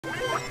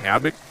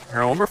heb ik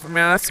erover van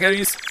mijn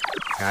series.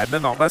 Ik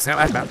ben nog best heel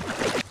erg.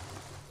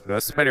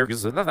 Dat is beter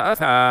gezond dan dat.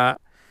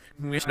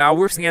 We is nou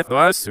worse than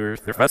us, or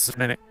the rest of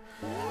minute.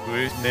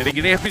 We is net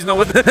again if he's no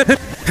with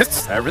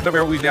it's everything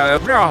where we now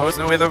no, it's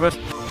no with us.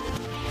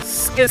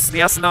 Skis,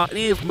 yes, not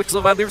leave, mix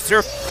of other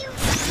surf.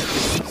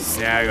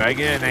 So,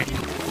 again,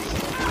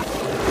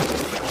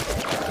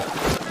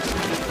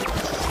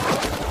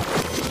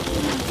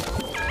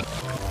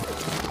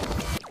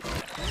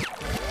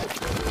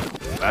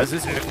 That's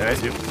just what I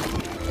do.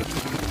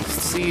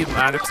 See, a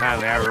lot of time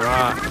there,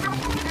 raw.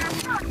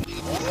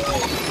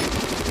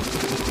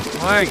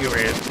 Why you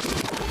read?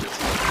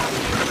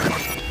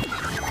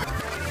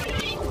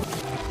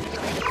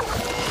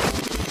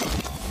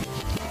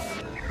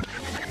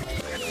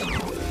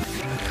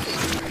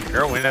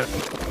 Girl, win it.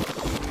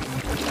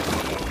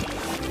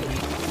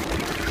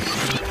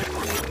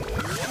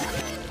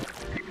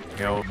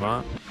 Yo,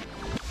 ma.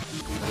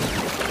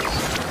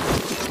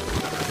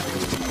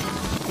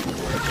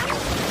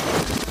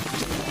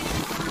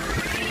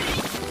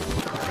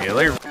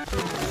 Later.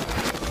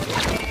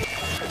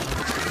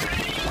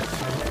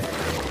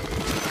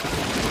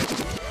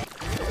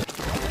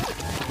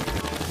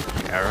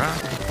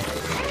 Alright.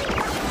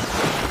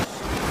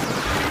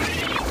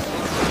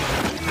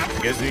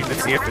 Guess we need to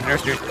see if the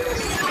nursery.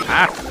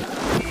 Ah!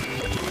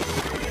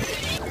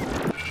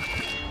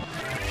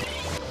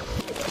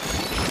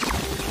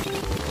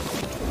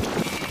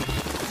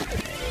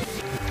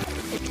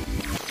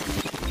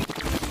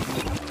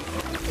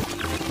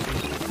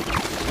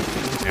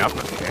 Yep,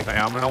 okay,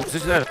 I'm gonna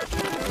just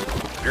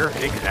sure,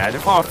 ik ga de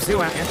volk zien,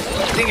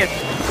 ding it.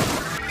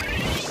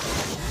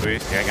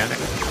 Please, yeah, I got it.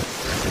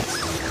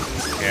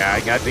 Yeah, I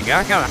got the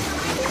guy coming.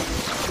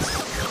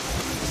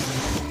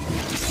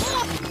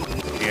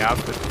 Yeah,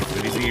 but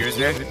these ears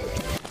there.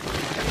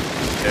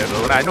 Yeah,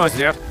 but I know it's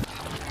there.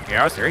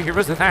 Yeah, sir, here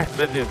was the time,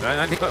 but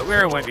I think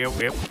where went you?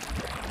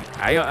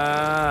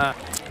 I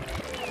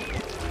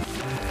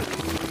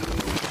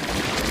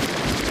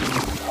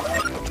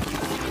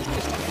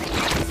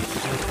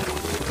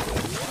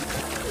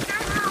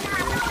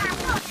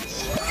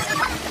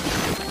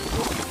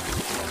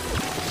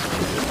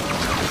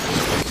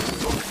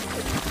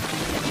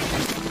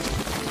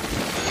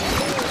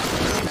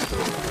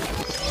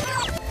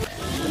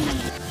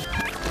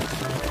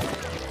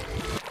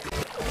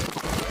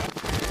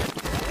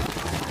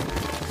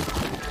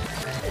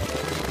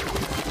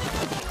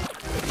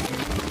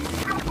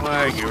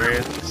Why you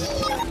read?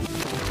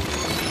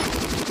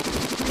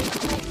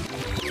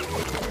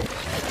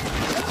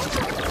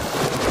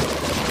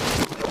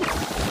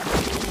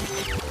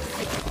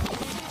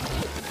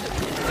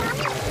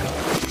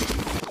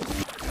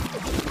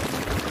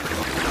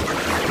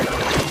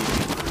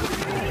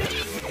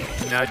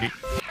 Now you.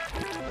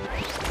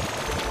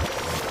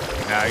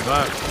 Now you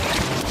go.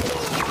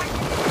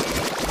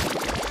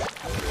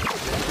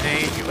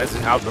 Thank you. Let's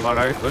help the lot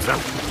out. Listen.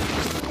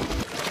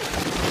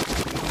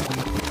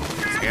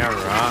 Yeah,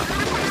 right.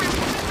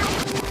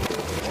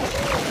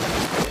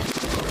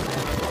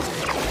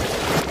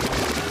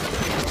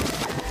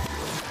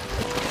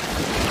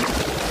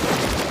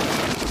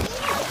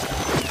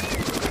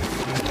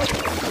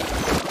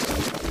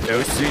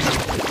 No see.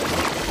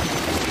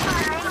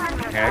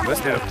 Yeah,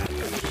 let's do.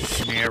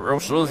 Yeah,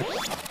 Rochelle.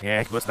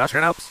 Yeah, let's not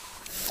turn out.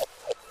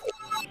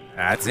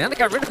 That's the end. I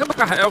got rid of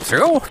the helps.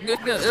 Oh,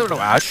 no,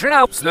 I should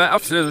help.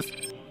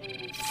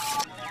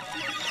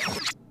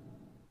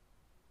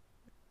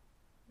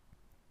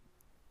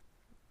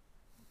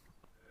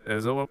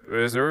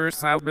 Is there a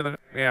style with a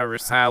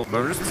style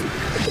burst?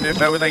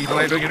 If I would like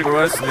to get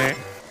across there.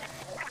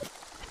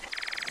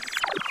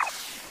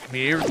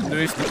 Here,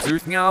 there's the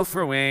truth out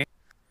for way.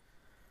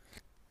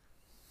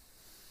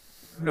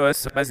 No, I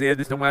suppose they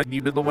just don't want to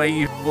keep it the way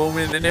you go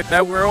in, and if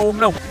that were home,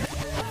 no.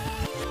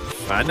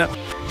 Fine up.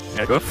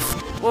 There go.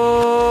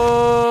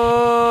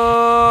 Oh,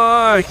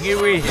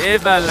 here we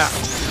have a lot.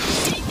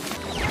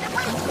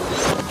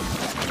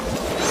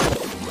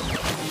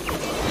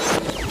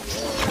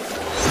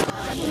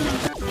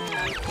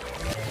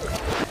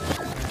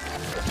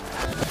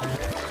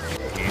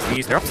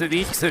 These drops of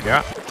each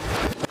cigar.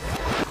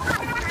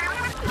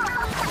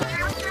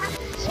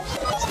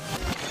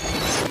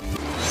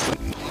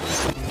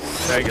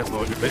 I guess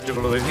we'll get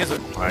vegetable in here.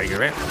 I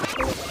agree.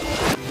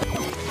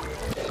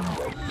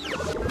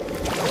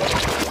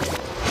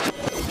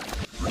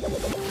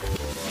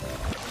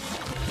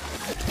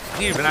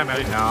 Even I'm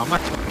out now.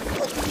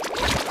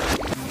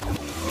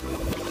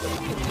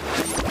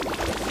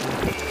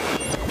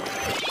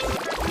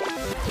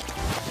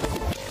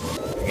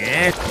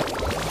 Yeah.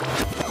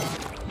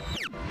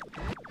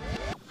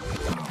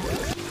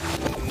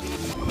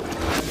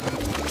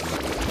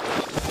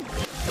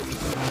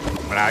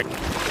 Right.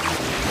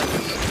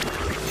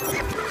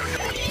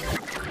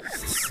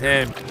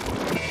 Same.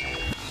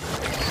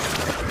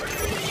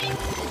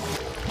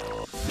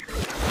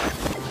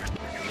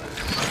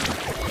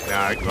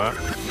 Ja, ik wel.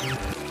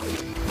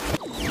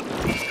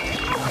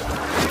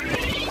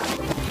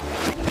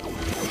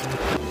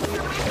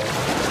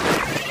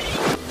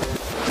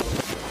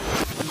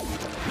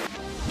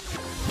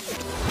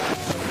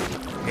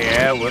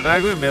 Yeah, what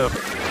I do milk.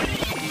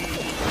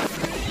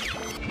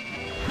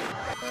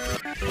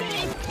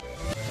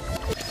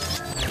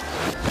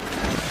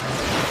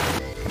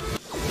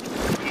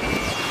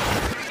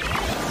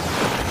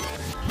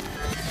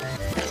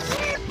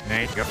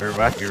 Nice, got her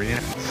back here,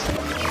 yeah.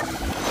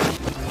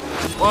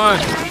 One.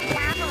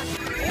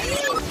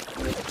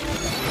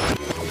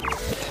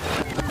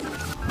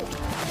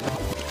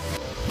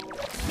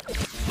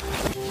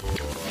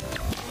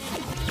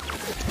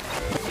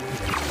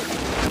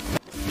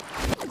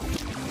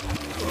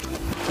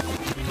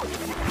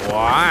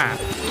 Wow.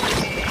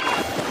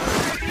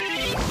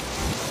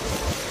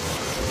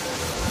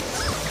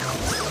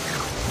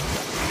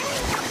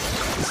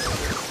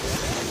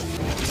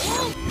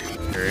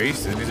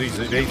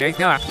 Isso,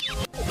 deita lá.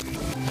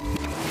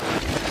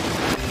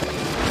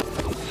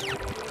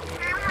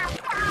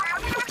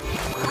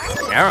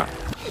 Era.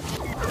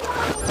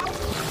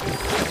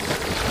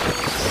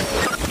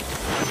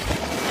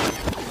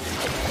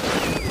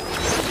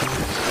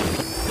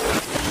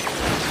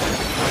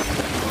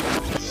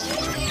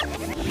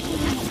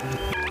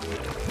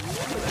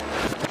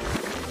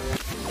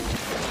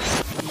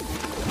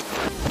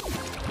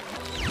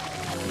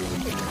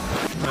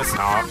 Let's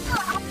hop.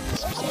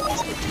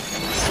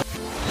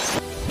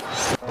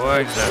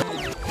 What is that?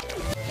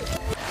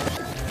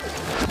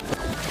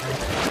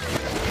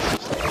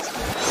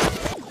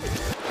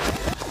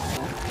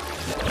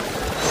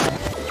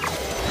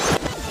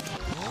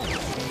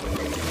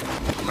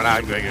 But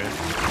I'm good.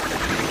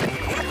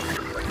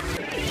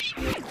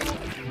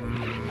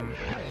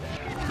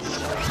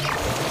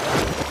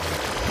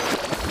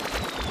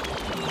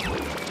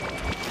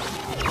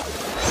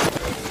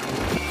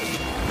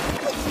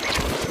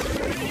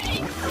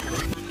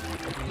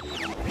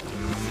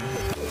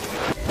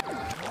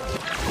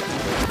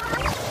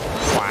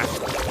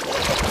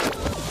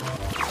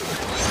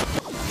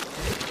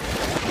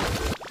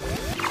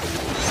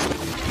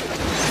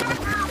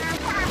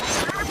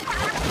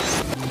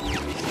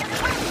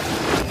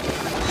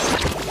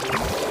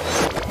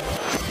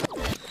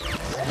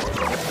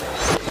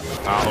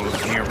 Oh,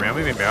 looking around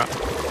me about.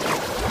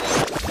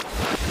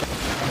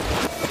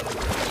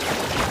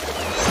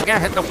 I gotta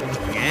hit the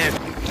again.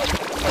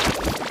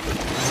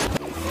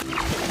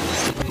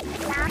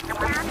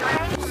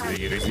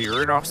 See, they see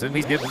her off, and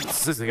he did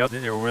this. Out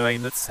in there, we're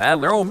like, that's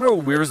Sadler. Oh no,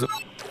 where's the?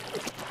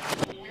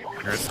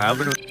 There's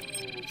Sadler.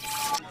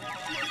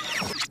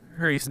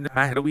 Hurry's in the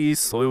back of the wee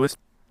slowest.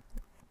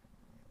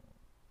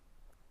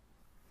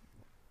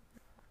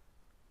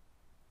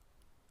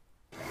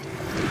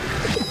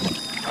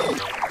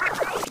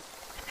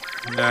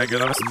 Nah,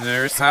 good on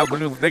there's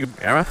Sadler. Take a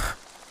camera.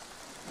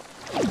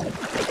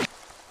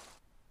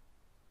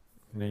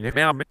 You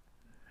found me.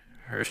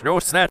 There's no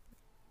snap.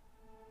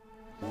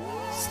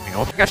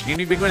 Oh gosh, you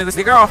need to be going to the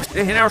sticker off.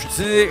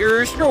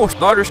 There's no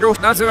slaughter,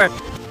 not so bad.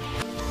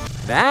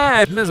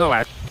 That is all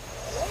right.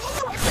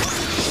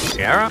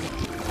 Yeah.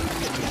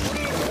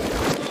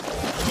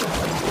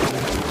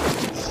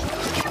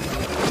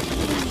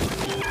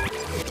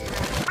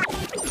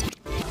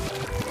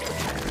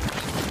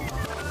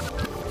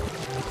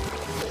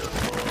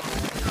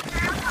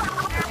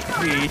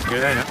 Please,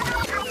 good enough.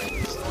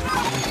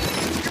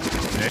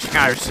 There's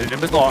cars in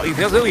the law. He's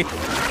silly.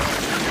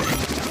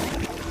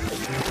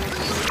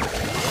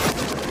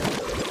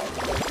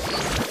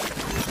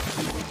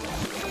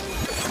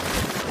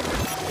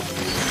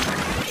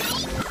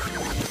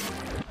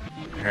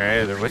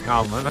 Okay, they're with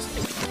Colin.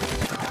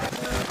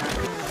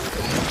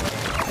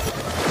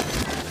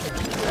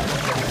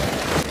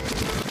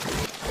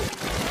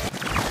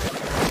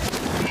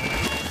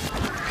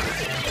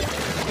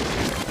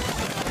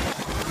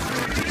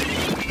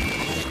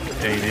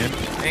 Stayed in.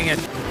 Dang it.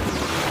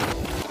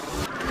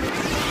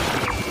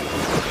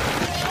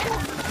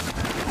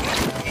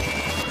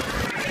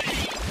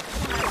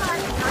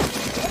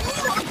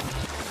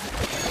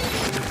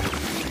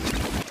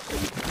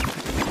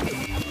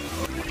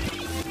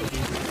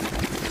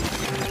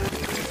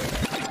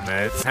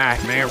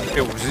 Attack, man. What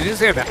did you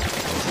say about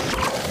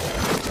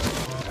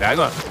that?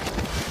 Look.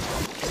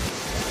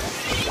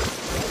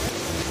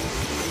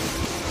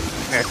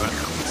 Excellent.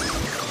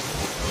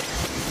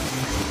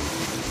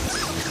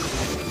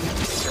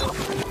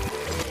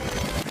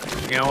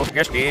 You know,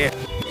 just here.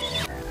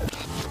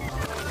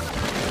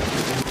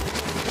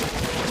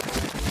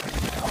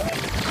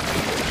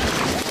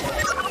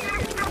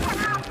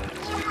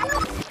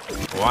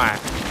 Why?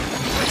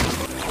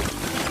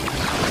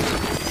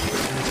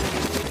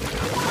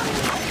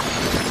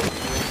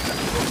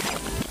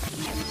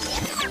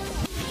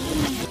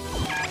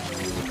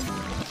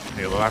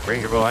 Right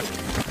here, boy.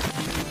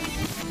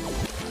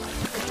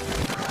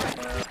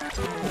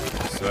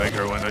 So I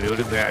go when I do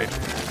that.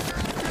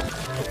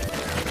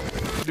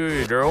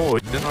 Dude, they're all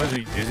didn't know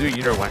you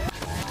either one.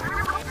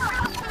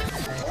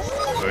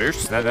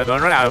 First, that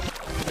don't run out.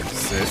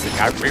 Says the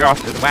guy figure off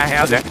to the White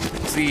House there.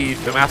 See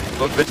the mouth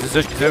look bit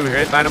positions over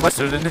here, find a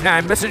mustard in the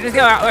time. Messages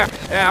go out there.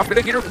 After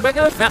the gear, make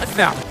a fat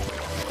now.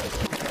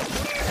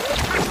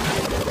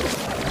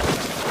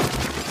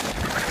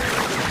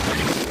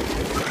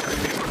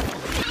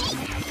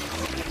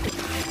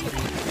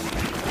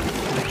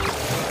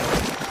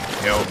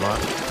 Vâng.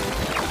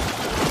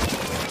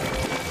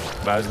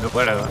 Bà nó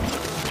quay lại rồi.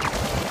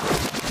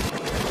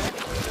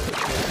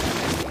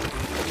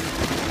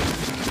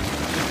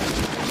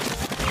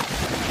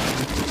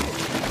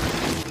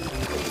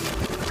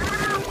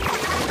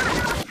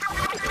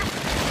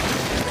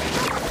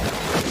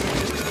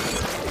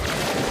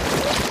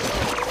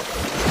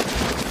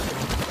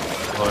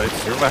 Rồi,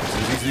 sửa mặt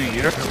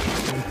gì đó.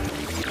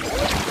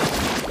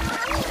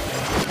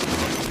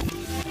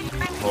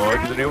 Rồi,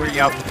 cái điều với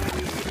nhau.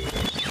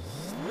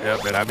 Yeah,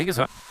 but I think it's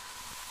fine.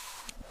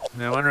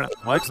 No, I don't know.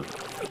 What's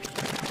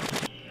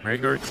very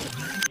good.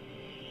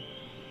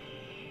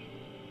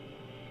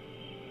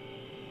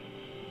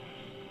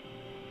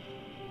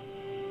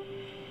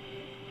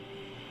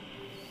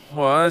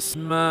 What's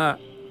my?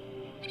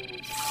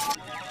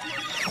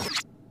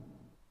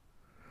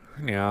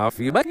 Yeah, if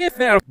you get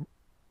there,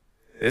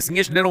 it's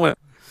not gonna.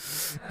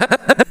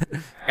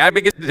 I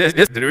think it's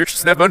just the rich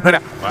step on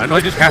that. I know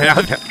just how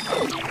out.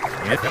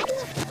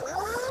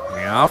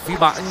 Yeah, if you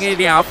get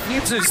there,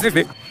 it's just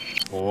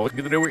oh,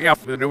 get the way up,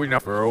 the way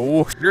up.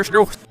 Oh, there's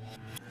no.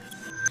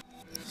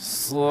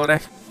 Slow down.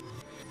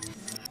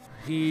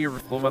 Here,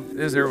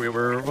 is there we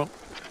were.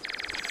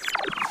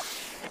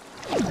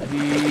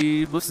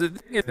 He listen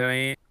to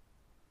me.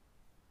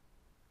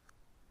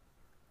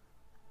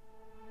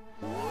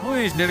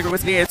 Please, nigga,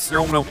 what's the answer?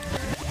 No.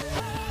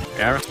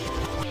 Yeah.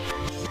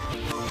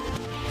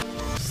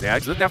 See, I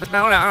just have to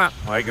know now.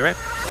 Like, right?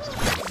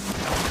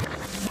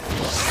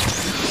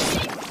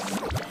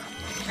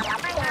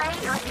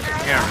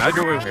 Yeah, I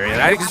do it here.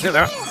 I can sit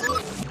there.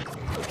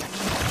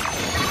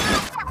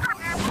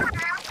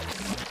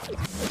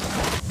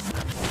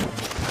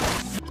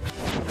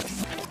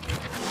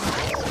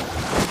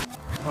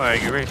 I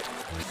agree.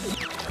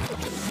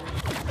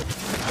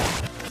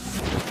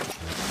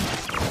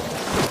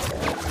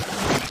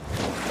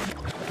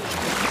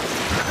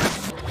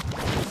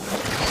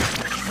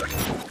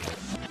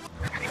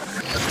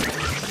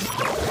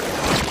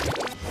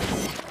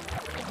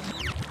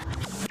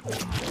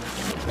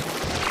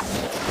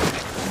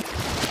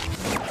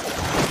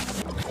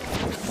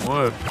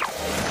 What?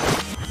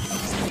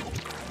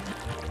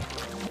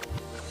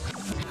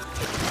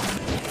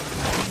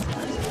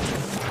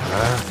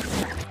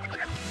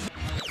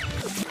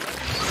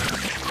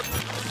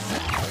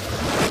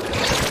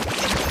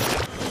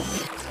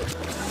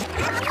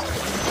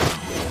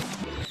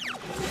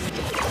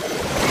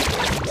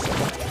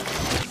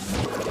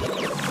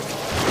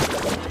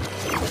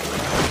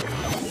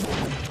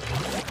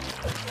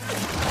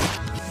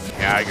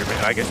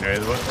 I guess there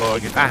is one. Oh,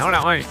 get that. Hold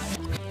on, wait.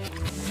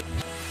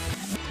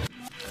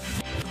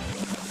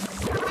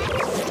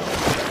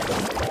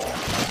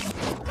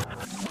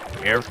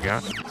 Here we go.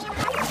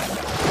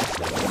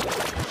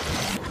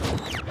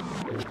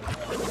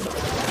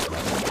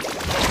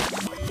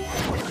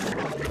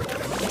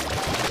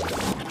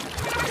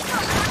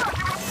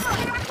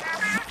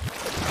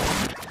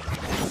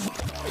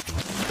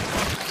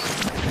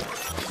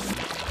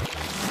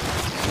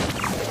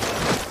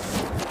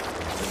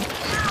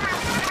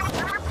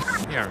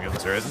 Yeah, I'm gonna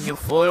start as a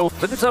foil,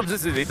 but the subs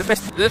is the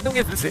best. Don't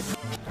get this.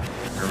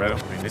 Alright,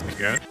 I'm this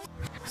again.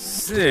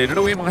 Sid, what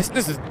do we want?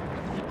 This is.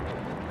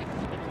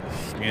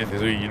 Yeah,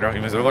 this is you know, he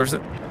was over there.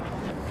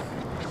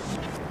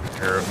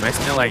 Her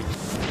messing it like.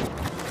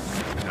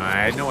 No,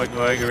 I know what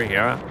going over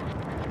here.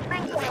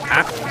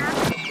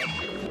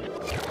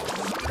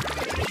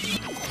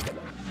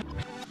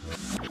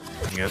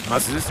 Yes,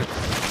 must this.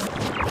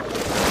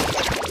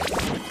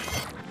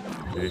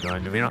 You're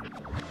going to be not.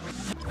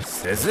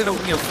 Says it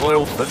only a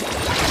foil, but.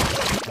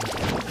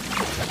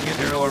 You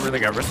can do all over the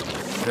cameras.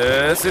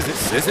 Says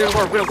it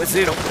or will it's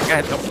it. Go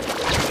ahead, no.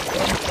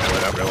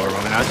 Whatever, we're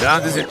running out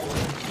down, is it?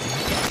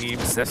 Team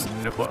session,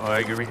 I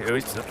agree.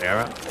 It's the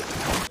era.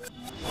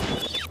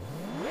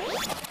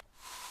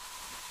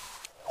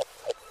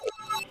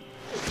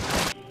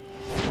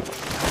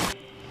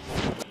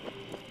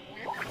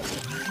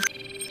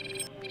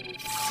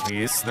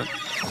 Yes, no.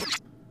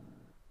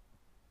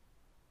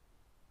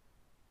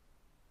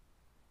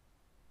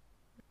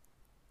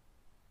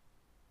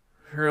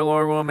 Her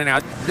Lord woman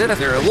out did it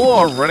there,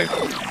 Lord running.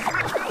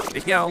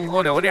 Yeah,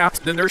 Lord, what else?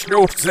 Then there's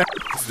no sense.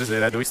 This is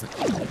that doing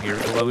here,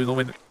 the little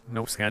woman,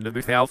 no scandal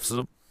with helps.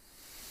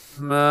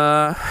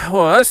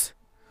 What?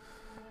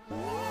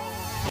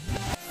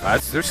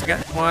 That's their scan.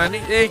 One,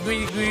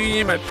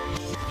 agreement.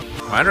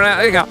 One, right,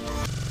 I got.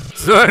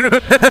 Son.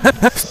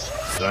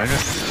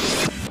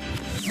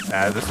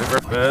 This is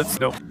her first,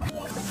 no.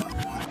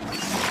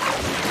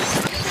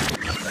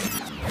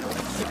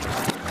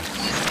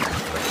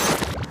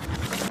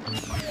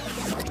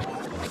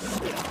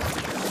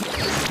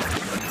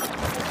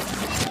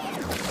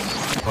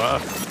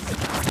 What?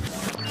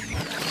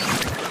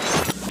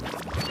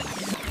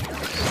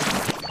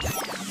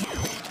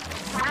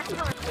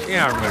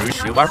 Yeah, I'm gonna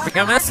wish you luck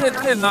become acid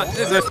and not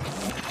this.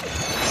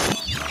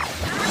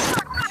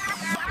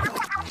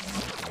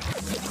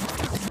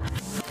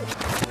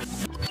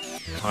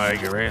 I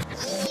agree.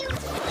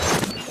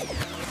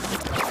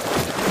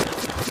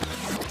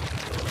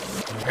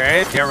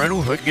 Okay, Karen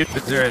will get the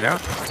zero now.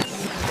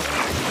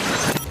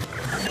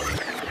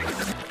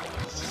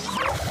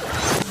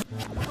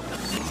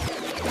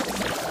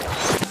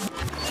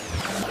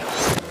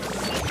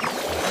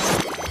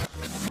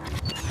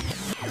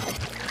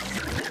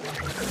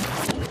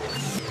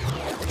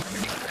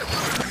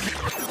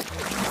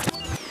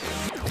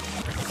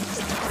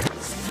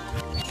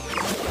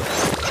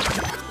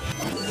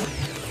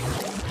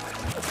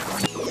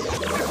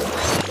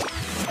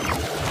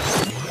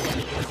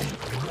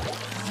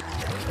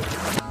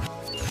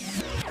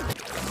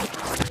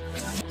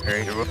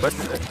 بس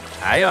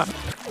ايوه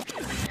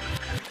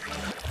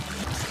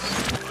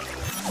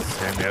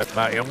سمعت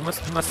بقى يوم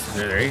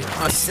مصري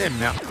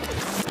سمع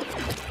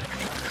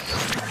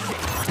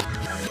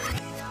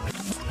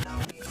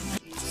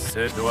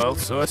سيد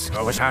والسوس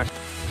أو وش حاجة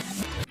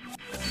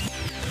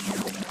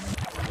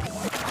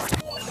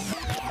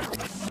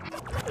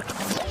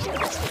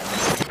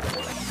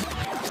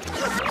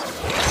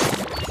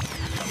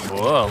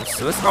واو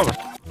سوس قوي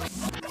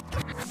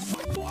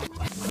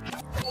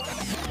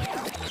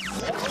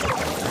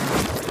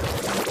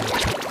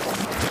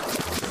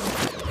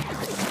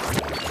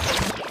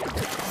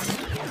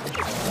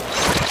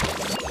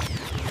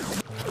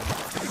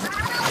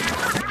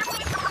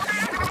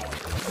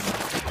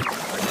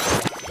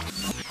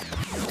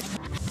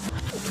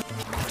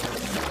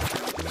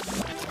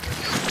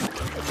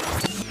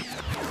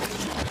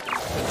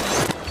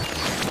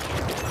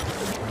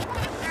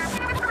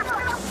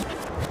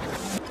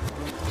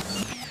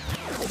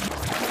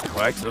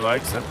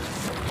likes it.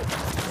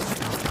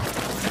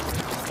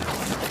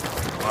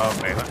 Oh,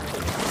 man.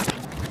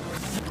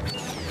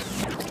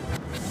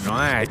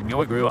 Right,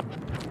 nhớ agree luôn.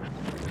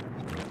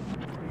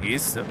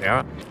 Yes,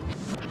 yeah.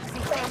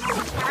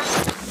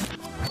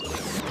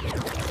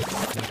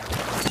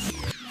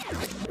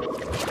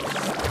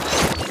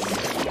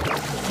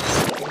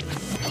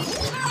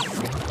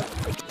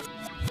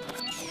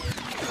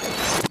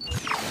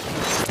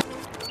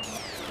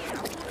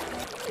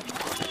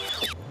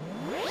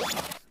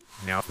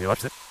 Now if you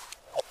watch it.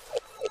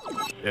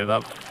 Give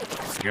up.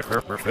 Skip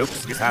her for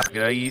folks. Just have to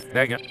get a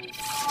dang it.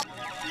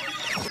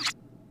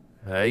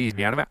 He's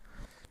down about.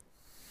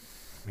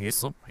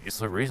 He's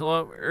a reason.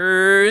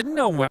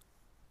 No.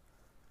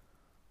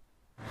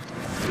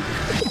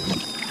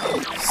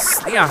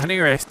 Yeah,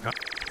 anyway.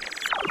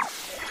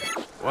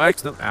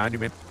 What's the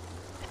argument?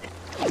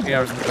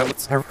 Yeah,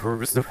 let's have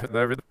where's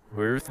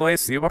the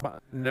last see what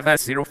the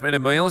best 0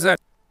 miles that.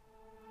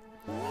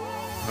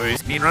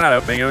 He's been run out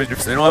of thing. I was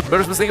just saying, but I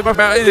was thinking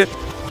about it.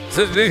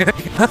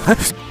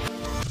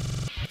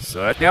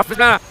 So at the office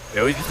now,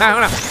 it was just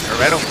not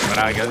red on, but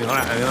I got it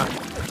on.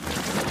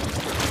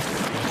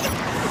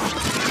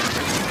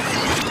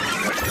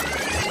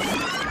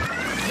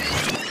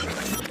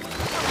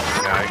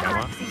 Come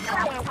on.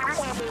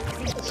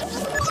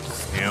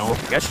 You know,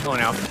 get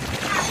going out.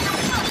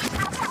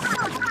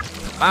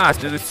 Ah,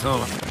 do this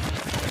solo.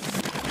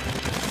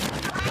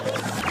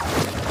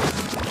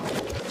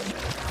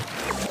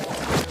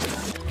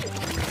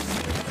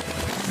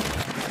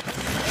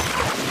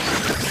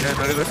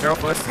 No, go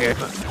first here.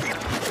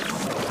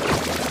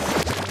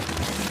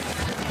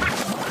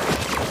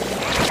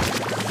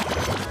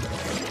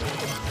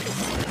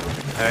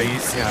 Aí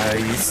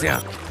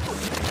sim.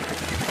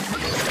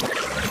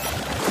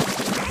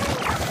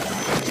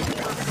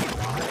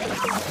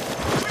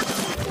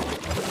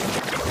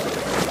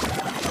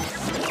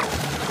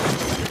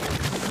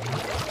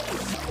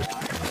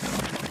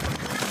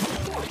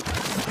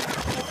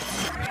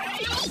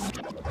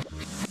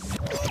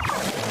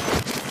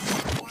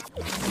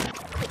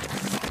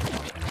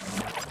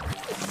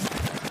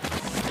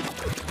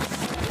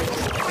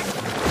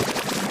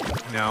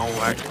 No,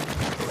 I...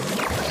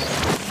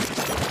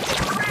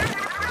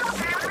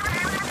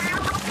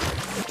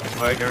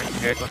 Wait,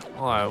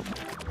 hello.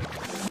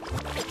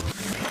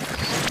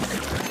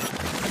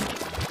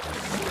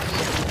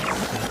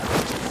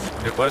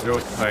 Depois eu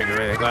vai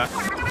ver lá.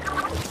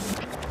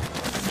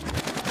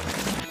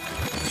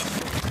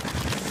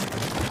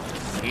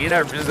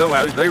 Ina precisa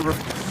lá os livros.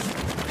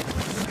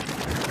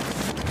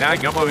 Não,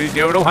 como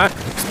vídeo não há.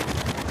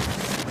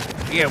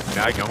 Eu,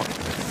 não, como.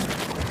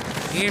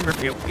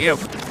 Eu.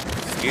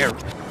 Scary.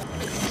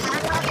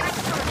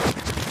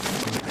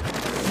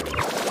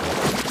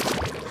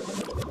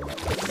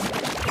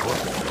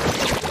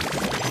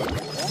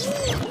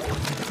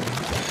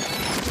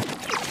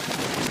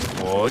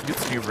 Oh, it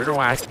gets me rid of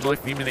my still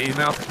female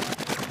email.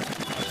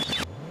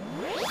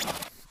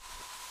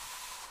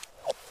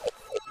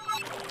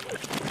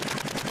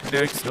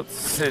 Next, let's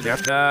sit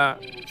after.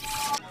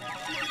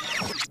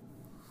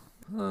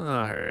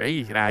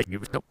 Alright, I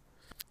give it up.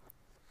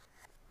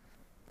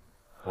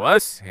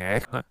 What's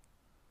heck?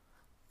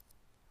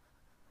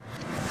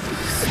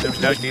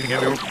 There's need to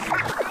get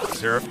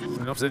syrup.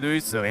 Não precisa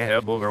disso. So é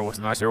a bulgar was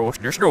not sure what's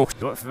your stroke.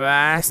 Don't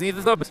fast need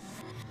the thumbs.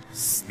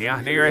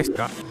 Yeah, near ice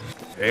cut.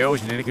 Hey, oh,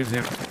 you need to give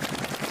them.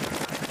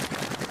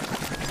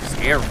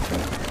 Scare.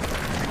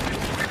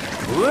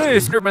 Ooh,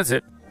 instruments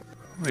it.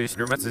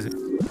 Instruments is it.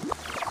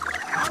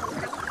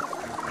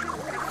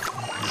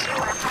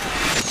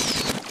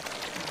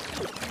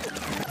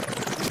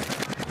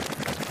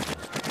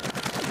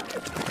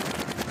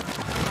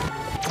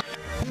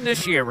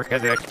 This year we're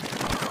gonna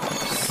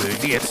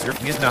see it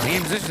surfing is not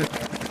in position.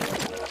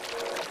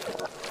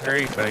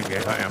 Very big,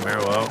 I am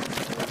very low.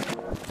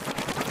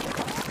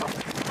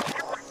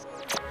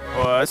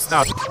 Oh, it's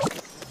not.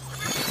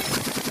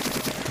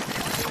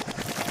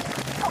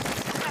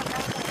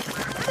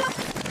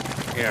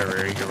 Yeah,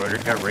 very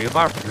good. Got real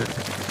bar.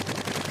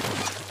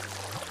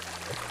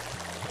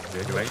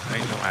 Did you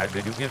know I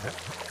did you give it?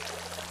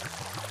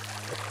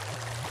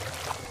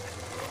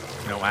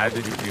 No, why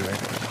did you do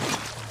it?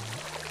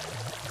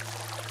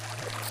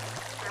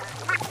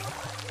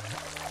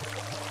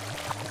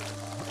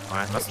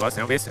 Alright, must have lost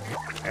no base.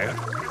 Okay.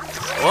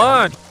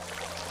 One!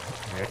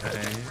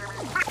 Okay.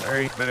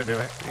 Sorry, better do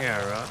it.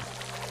 Yeah, right.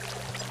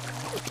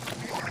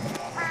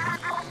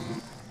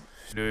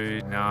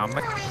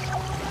 Dynamic.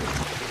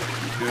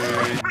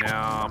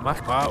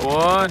 Dynamic.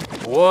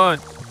 One.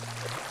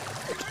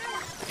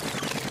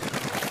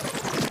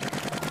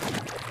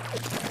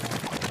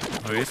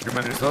 Oh, yes, you're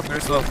yourself.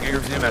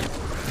 Here's him.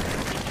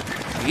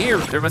 Here,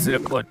 there must be a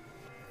one.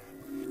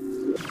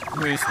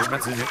 Oh, yes, there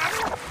must be.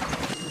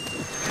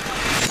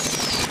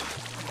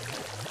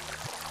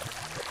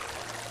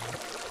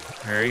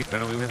 Alright,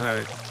 then we will have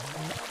it.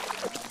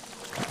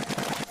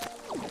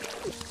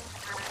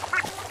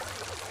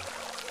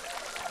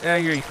 Yeah,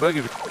 you're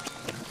fucking.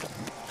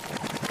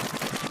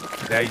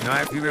 That you know,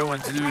 if you really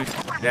want to do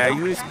that,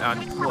 you is not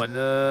one.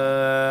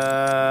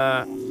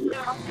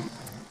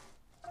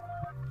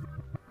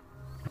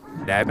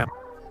 That.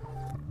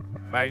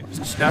 Right,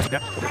 stop.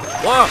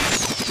 Whoa!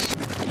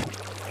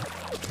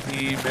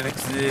 He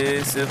minutes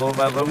civil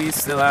by Louis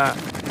Silla.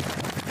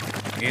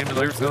 And the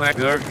lyrics still like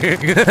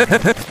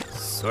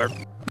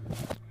Sorry.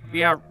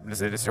 Yeah,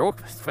 is it a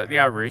stroke?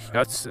 Yeah,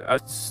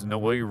 that's no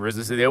way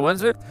resist the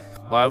ones it.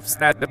 Love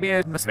stat the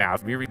bed must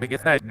have be really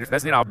get that.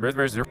 That's not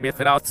brothers or bit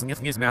out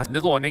singing his mouth.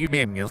 The one you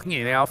being looking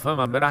at alpha,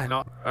 but I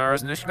know. Or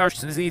as the scars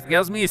to see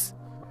tells me.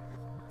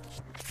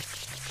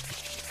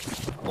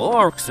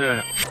 Lorks.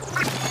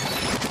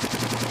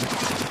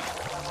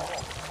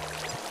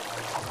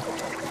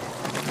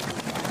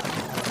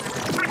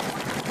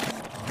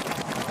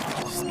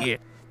 Yeah.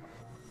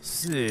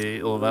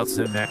 See, all about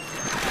some neck.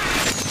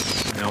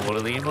 No, what to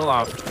leave him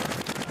off.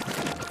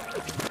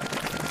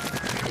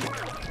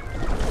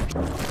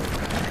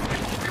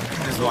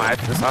 This is why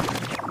this up.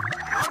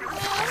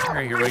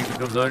 Alright, you're ready to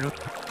go zone.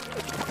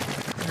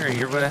 Alright,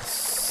 you're with us.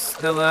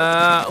 Still,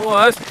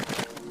 what?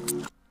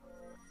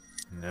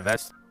 No,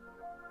 that's.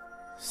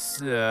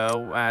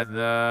 So, at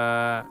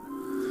the.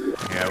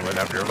 Yeah,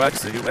 whatever you're about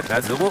to do, but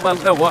that's the what,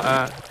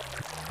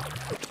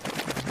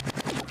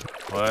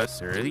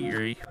 What's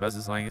early,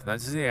 buzzes like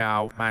that's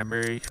out, my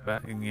Mary,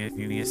 but in the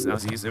Unius, I'll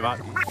see about.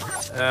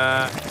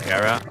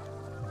 Era.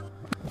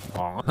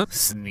 Oh,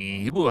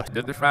 Sneebo,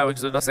 did the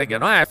flowers of the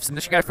second laughs in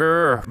the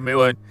scaffer,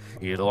 Millen.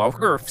 It'll all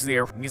curves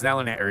there, he's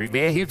down at every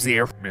behaves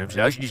there,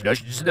 does, in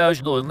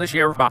the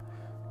sheriff.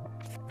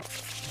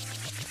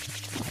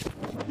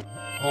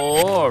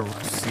 Oh,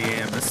 see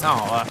him, the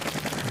saw.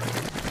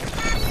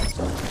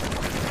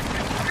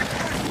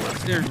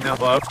 There's no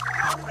bug.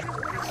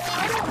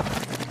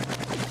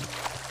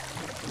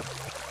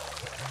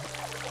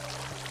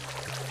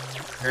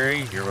 Hurry,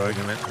 you're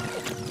rugging it.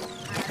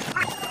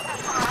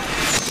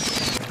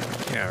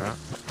 Yeah, right.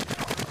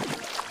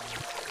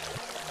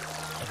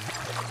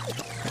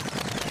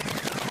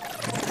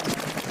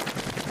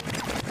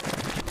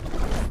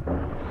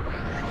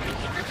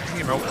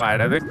 You know,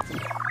 fight of it.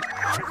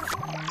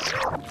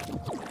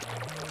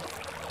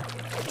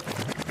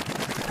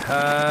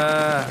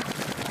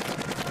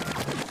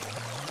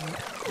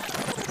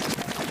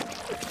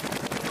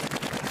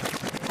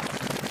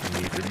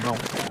 You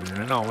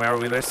didn't know where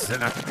we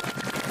listen.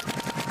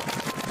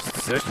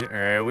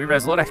 We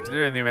wrestled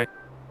after anyway.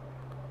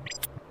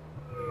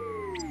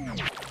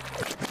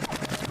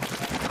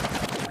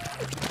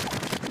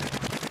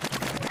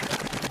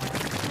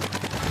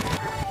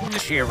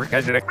 Just here, we're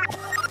catching it.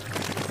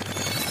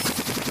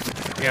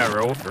 Yeah,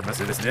 roll for my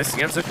citizens.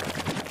 Sniss,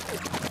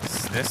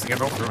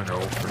 roll for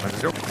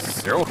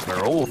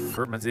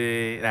my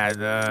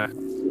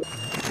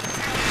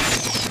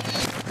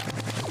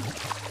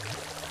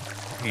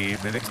he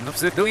minutes enough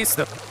to do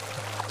stuff.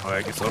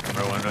 I guess I'll come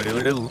around a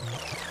little.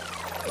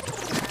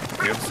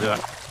 Gives up.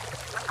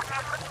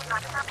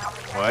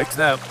 Wakes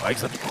up.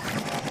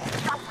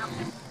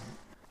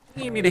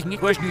 You mean any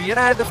question you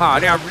had the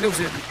fire out, lose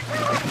it.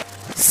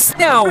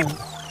 Snow!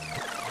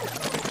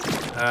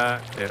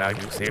 Did I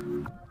use it?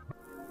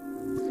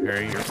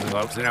 Here, here's the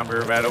dogs and I'm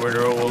right over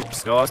the old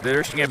stars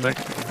there, skin, but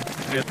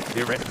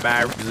they're right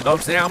by the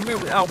dogs and I'll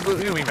move my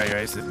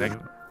eyes.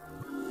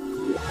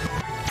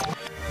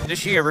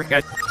 Just here, we're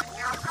good.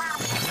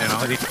 And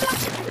I'll leave.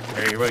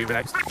 Here, you're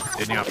next.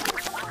 Didn't you?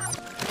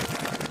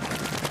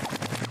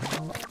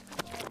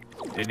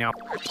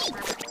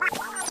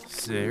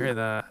 So here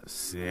the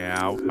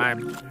my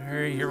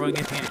here we'll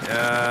get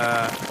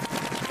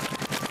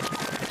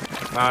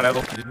found out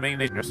the main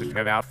just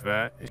to out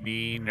for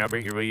the number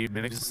here we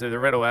minutes to the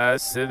red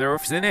was the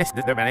finish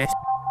the minute.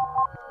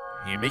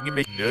 You making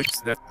big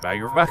notes that by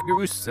your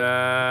vacuous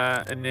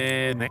and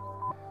then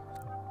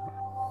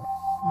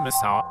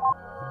miss out.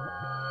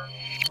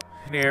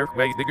 Here,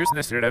 like the girls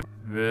nested up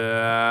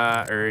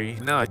no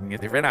I can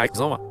get the red eyes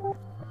on.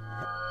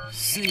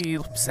 See,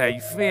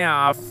 safe,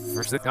 yeah,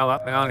 first the call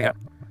up and yeah.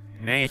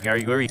 Nay,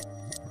 Gary Gory.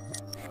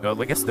 Go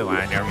look at the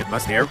line there, you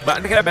must hear,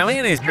 but the belly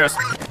is just.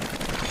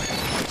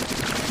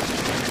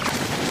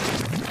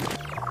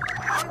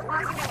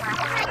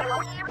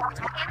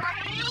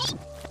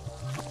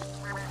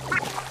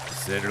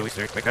 Literally.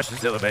 Research by Custom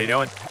still, how you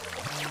doing?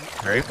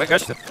 Alright, by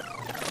Custom.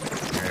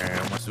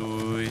 What's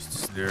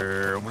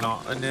there? No,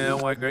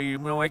 like you,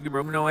 wait, yeah,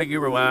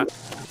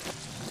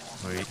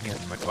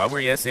 were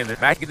you saying the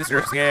back of the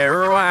surf scare?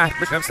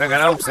 But I'm stuck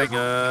out, like,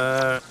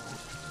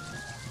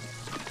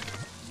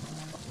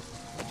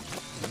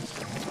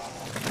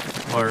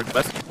 or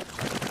best.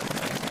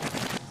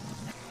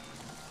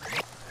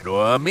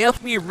 Då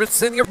med mig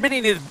rutsen jag blir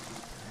inne.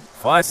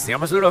 Fast jag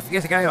måste då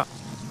fick jag.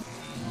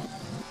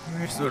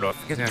 Så då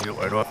fick jag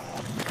ju då.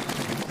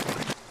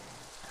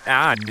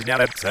 Det där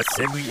är så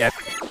semi.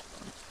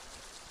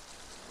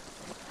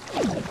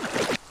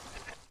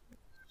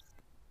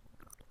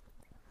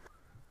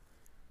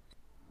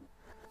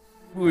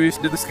 Wish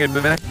to the skin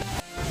of it.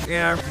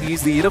 Yeah,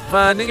 easy to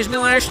find. Niggas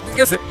no ash.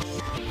 Guess it.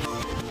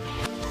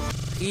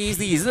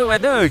 Easy, so I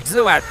do,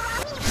 so what?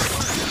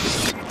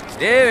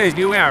 There's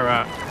you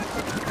are.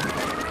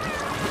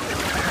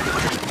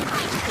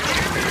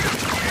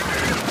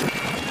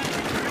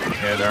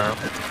 Yeah, there.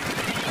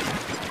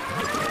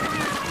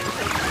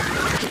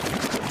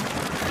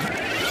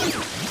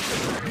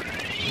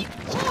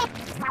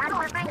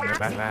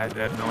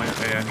 No one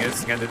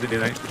gets kind of the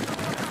delay.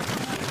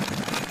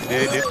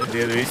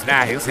 He's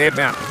not, he'll save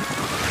now.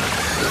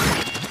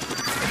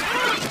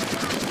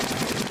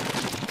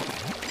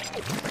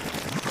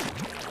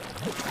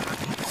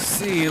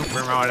 Seal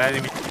from all that.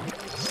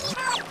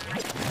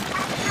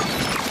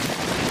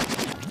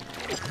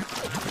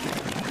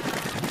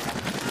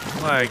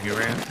 Like you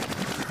ran.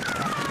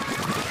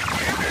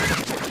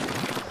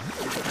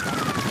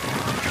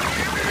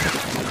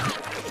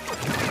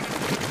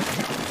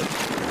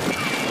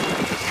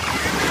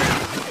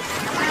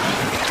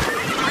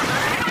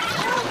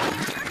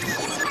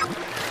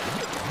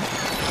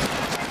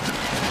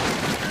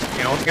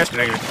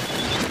 Yesterday.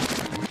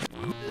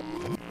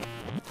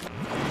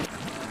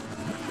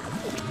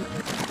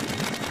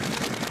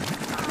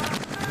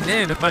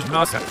 Nee, dat was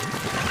massa.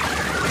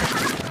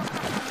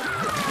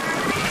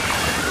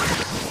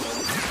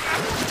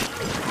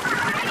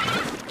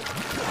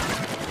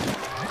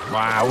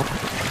 Wow.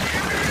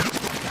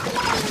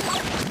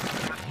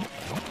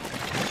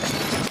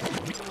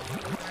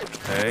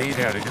 Hey,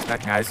 there, just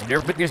that guy's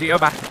near, but is he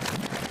over?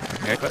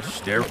 Yeah, but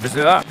there, is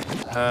it up?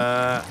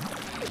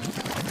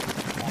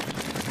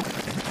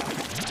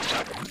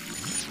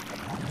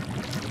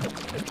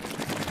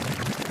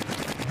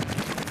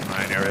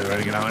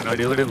 Everybody get on, no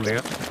deal with it.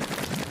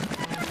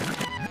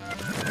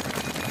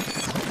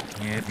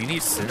 Yeah, if you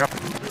need to sit up.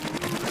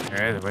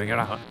 Alright, everybody get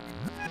on.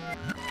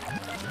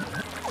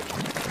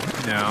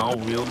 No,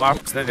 wheel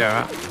box the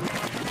door.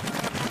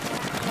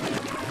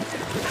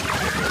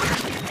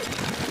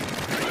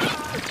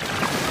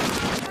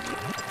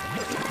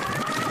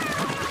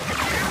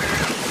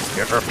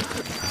 Get her.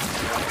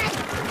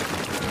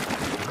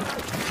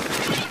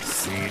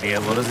 See the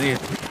little Z.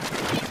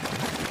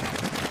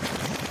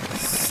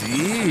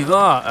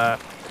 Siva,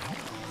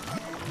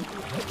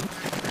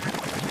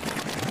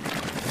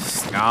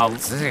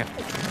 Snarlsen.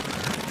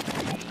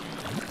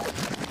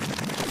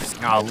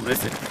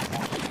 Snarlsen.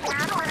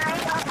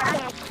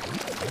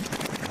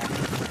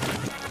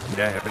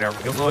 Yeah, but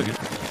everything's all good.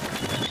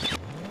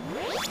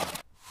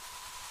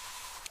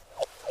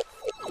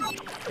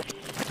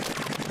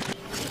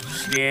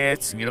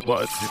 Shit, you know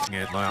what? It's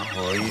not my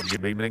boy. You're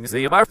being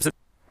see about it.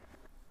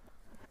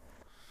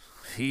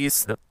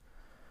 He's the.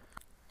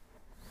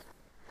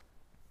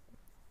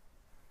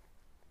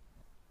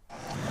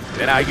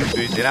 Then I give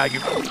yeah.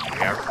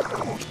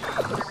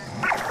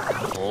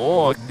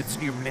 Oh, it's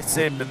new minutes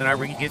in, and then I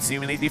bring it to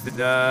many different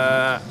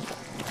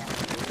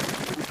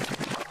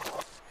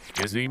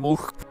excuse me,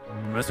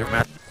 Mr.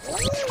 Matt.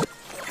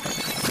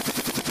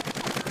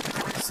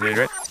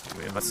 Cigarette.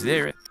 We must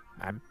cigarette.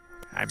 I'm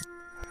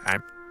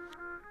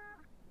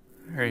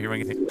Here you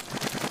bring it in.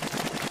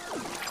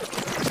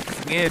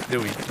 Yeah,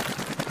 do we?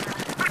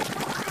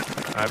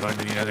 I'm going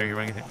to the other here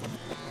bring it in.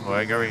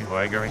 Why Gary?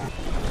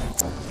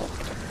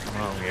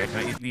 Oh, yeah,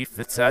 kan je lief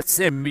het staat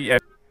Simbi.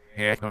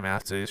 Ja, ik kom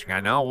uit dus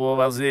kanaal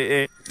was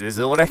dit is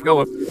wel echt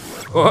go.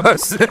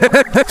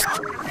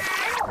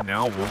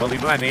 Nou, we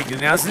willen maar niet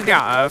nou ze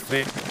daar af.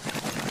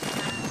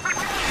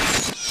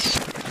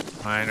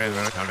 Maar nu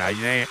we gaan naar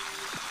je.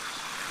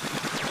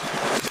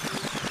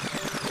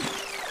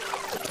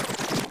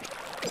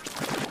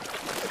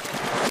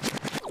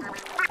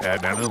 Ja,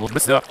 dan een little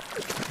bit up.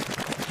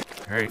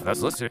 Hey,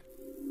 let's listen.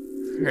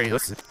 Hey,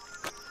 listen.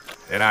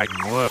 And I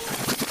can look.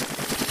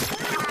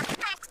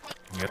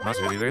 Het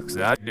must really lurks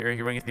that there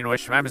you bring it in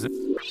which time is it?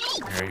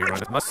 There you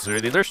run it must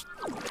really lurks.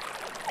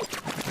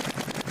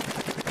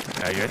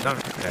 Yeah, you're done.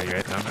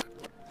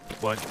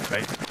 One,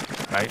 right.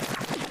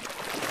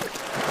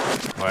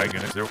 Why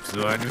gonna look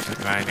so I knew to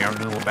try and never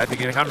know about to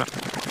get a camera.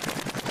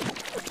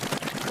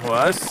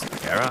 Was?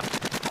 Yeah.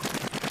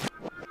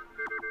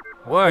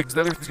 What? Because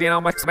the other thing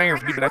on my smanger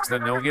keep it extra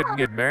no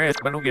get married,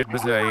 but don't get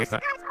busy.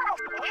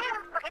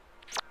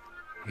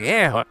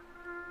 Yeah.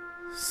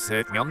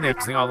 Sit young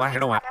nips all like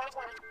no one.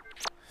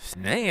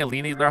 Nej,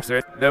 Lini drar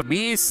sig. The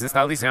beast is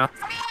alldeles ja.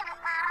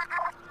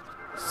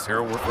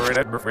 Sarah were for it,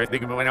 I'm afraid they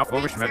can went out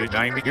over some other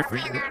dying with your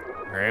free.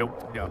 Right,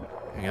 no.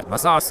 I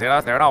saw it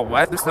out there, all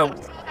wet, there's no.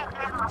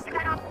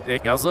 They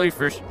can also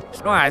first.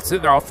 No, I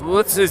said, off,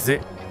 what's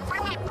it?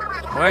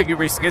 Why you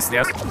risk this?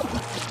 No,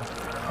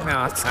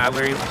 it's not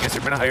very. Guess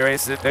you're gonna hire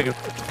it. Sit there.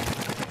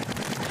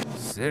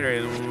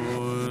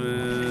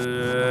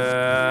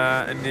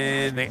 And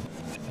then.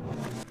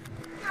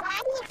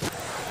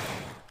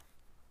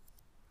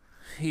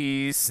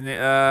 He's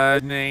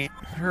name.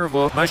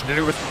 Terrible. Much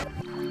better with.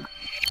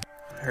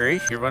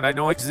 Hurry, you're when I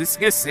know exists.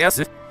 Yes.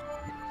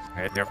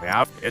 Right there,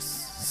 yeah.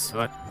 It's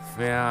what.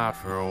 Ja,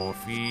 voor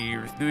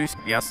 4 dus.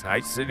 Yes,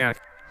 I sit down.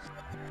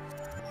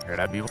 Here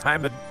that be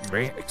time, but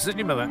ik zit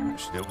niet meer daar.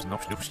 Stil,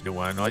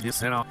 nooit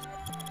is er al.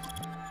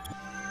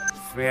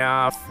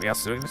 Ja,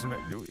 zo is het.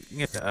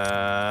 Niet,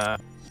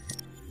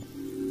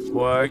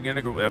 What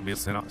gonna go up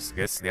is not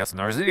guess yes,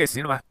 nor is it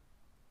cinema.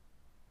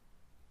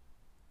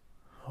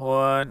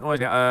 What,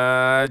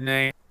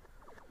 nee.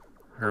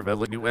 Her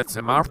ability wets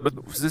him off, but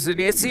this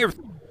is here.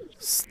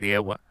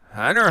 Still,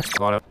 Hunter,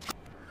 got up.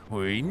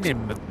 We need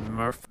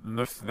Murph,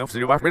 no,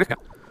 so watch Riddick.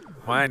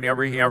 Why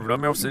never have no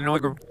more in the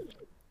group?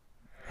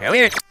 Hell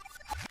yeah!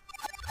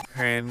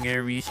 And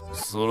we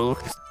slow.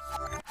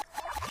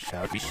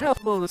 Shall be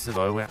shuffle, this is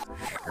all well.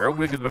 Girl,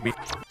 we could be.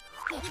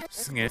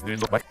 Sing it,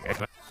 look like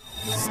that.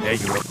 Stay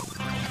you up.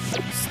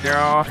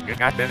 Still, you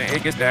got the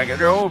egg is that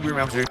get over,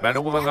 remember, but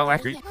no one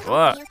like it.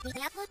 What?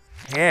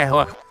 Yeah,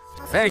 what?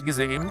 Thank you,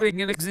 I'm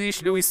bringing an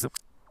exhibition to us.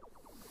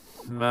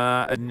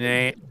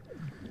 Nay,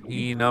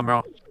 he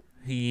number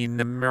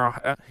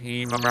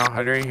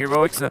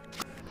heroics.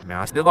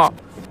 Now still up.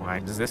 Why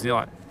does this still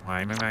up?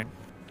 Why,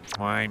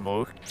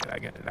 more? I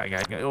got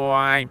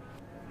why?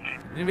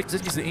 It's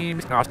just the aim,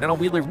 it's not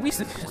wheeler. We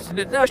said,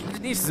 no.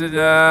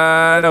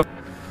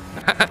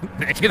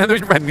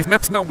 There's friend,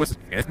 maps no was.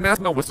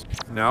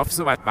 No,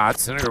 so my bad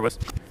sinner was.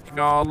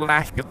 No,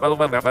 lack it, well,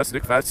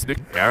 fast stick.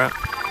 Yeah.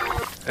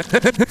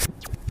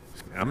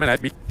 I'm gonna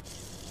be.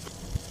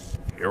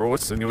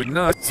 Heroes, and you would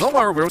not.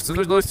 Somewhere, we're so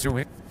close to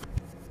it.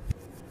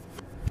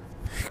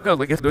 No,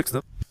 look at looks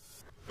though.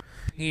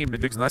 He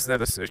looks nice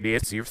that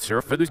associates here,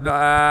 sir. But there's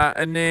not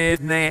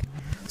a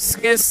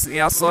Skis,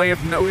 yes, I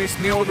have noticed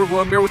the older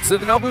one here with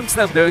the album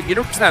stuff, though. You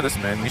don't status,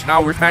 man. It's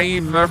now we're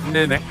paying Murph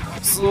in it.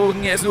 So,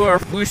 yes, we're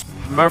pushed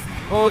Murph.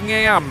 Oh,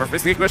 yeah, Murph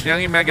is the question.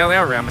 I'm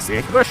going to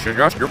say, question,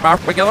 Josh, you're back.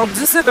 But you'll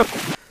just sit up.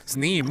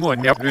 Sneam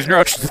one, yep, there's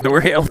no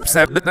story helps.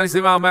 But I say,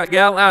 I'm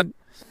gal, and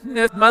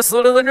it must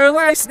little in your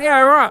life.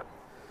 Yeah, right.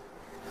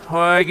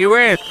 Oh, you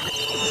win.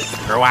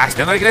 You're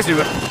waxing like this,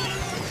 you.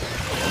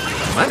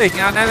 Monday,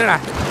 can't end it.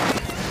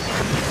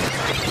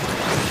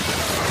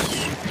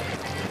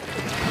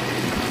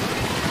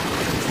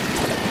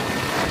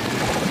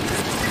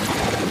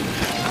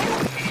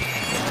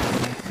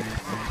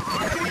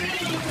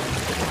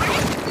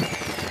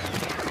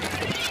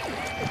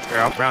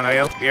 Girl, brown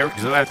ale, here,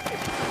 because of that.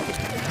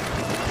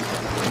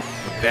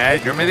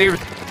 Dad, you're my leader.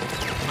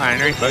 I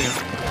know he's bugging.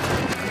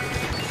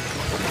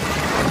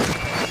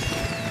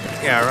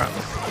 Yeah, right.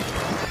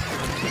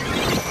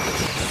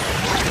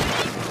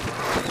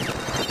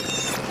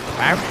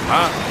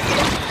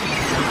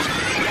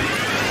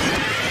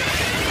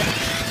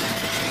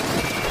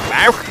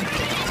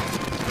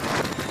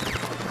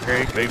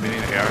 Okay, baby in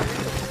the air.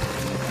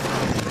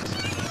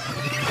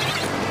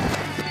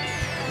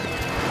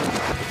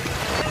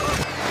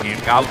 You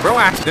got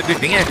proactive to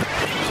the end.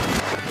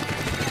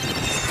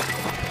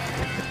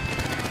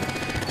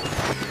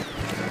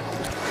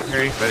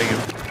 Very funny.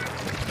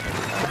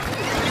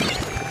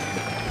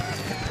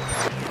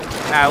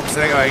 Now,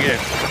 so I go again.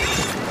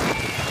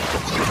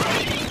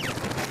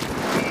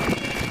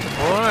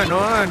 No.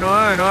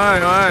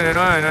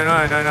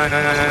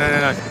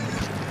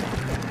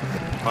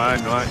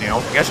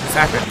 Guess what's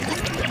happened?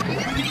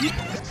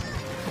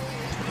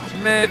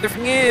 Men, det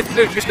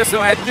fungerar så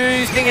att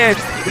rusningen.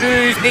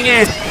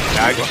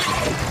 Där går.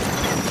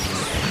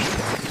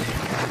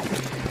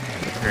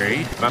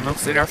 Okej, man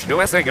måste där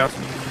stå sig gott.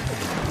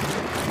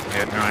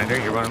 Head grinder,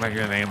 you're running like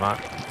your name on.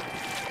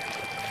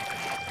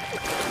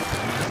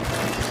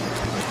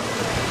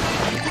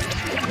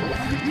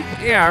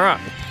 Yeah, right.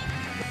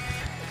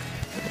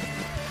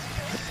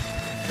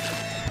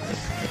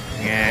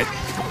 Yeah.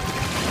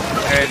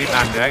 Early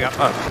man, I got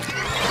up.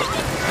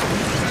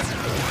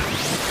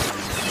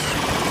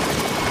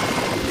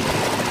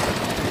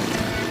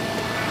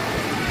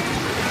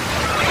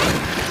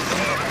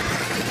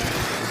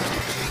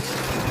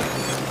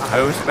 I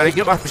was better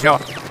get off the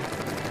shot.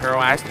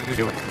 Girl asked me to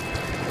do it.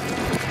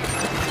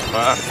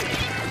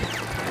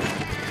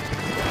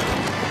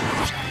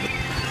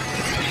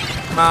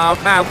 My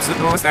mouth's in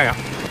the most there.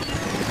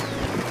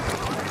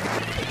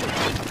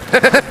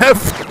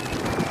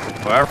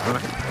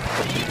 Perfect.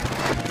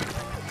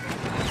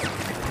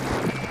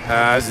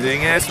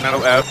 Zing is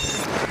metal up.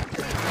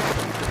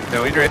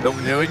 No, we dread the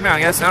new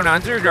man. Yes, I'm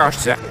not sure. Josh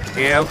said,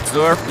 yeah,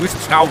 so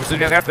who's now? So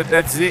after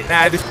that's it.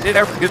 I just did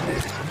everything.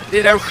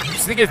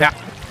 Sneak it out.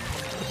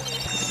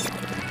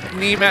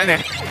 Need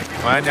man.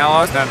 Well, now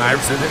I was done. I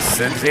said this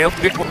since they'll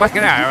pick up like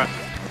an hour.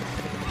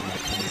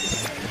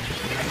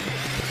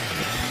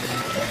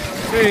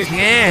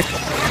 Yeah.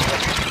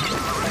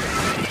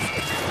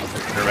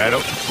 Dorado.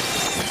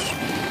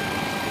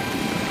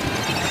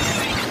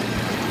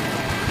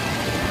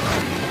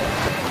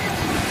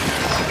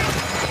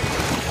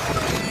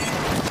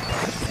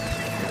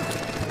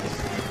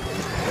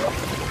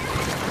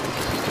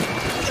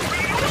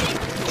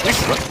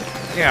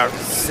 Yeah,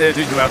 said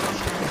you about.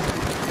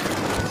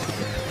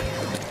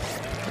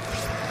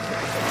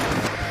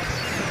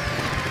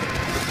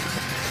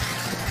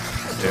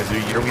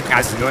 You're with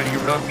guys going, you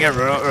don't get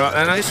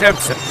and I said,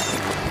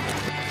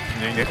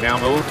 and then you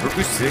download for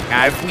music.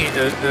 I've need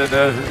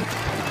the.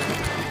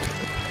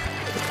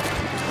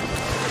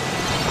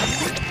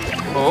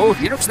 Oh,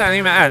 he looks not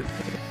even mad.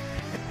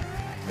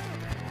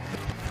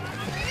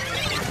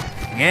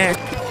 Yeah.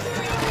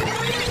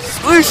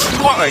 Swish,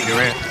 what are you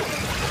in?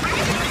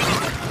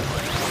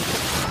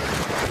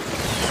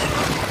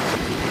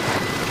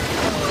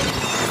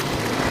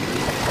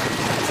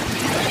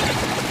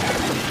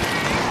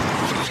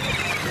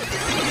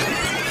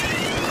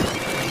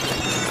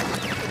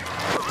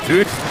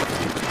 Dude.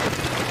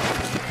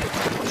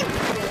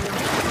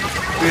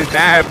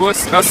 Där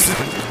bussas.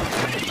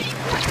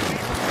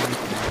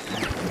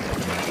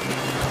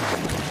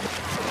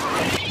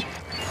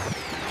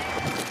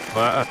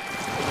 Vad?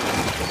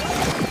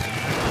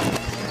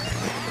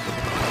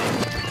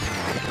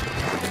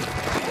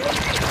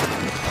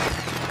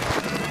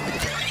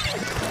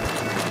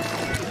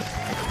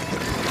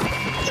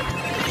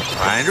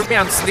 Find your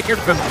snicker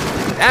from.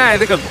 Ah,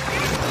 det går.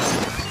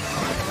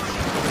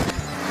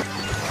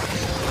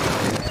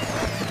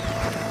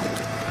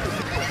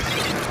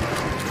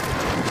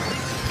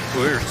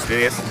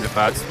 Serious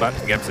about spot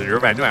against the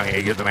urban doing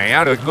a good man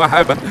out of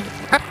Guava.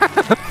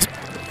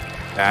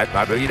 That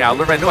probably now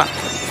the Renua.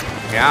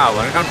 Yeah, I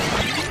want to come.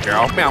 You're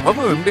off me on the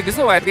moon because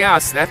so at the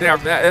house that there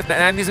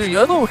and is a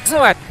other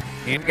so at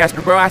in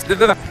Castro after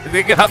the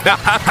get up.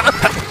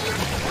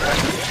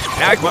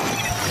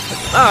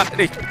 Now,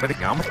 but it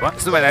comes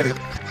what's the way that is.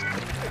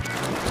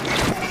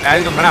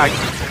 That's going to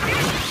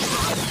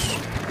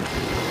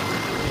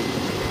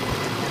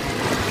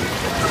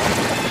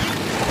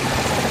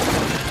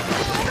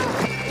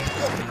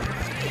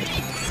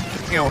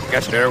you know,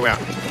 guess there we are.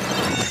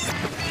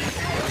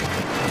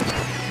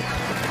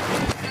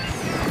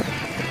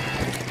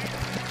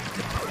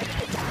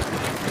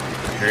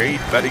 Great,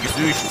 but it's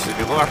sushi, so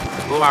you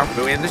go out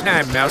to in this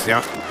time, mouse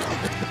down.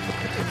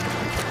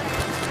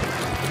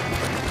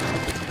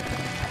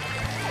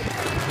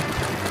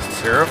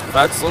 Sure,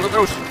 that's a little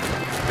those.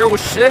 There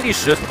was shitty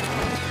shit.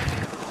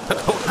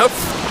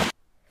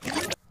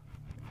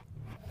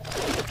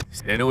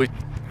 Stand with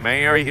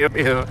Mary here.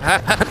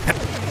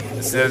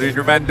 So there's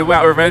your man to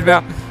out right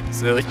now.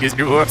 So like is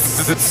your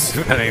horse.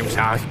 My name's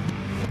Charlie.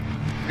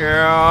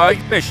 Girl,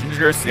 missions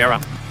your Sarah.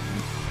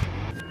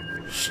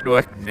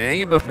 Short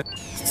name of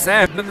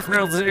Sam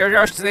from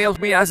your sales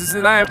me as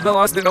I have the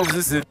lost in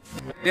offices.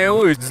 There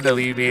was the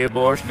leave me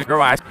abortion to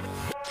garage.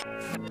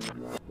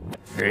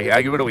 Here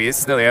I give it away,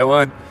 still there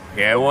one.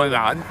 Yeah, one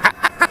on.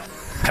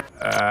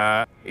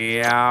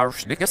 Yeah,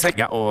 snick a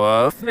second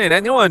off. And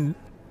anyone.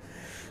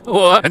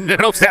 One,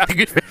 no sound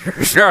good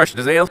for sure.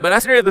 The sales, but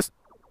that's really this.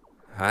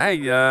 Hi,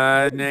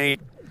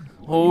 Nate.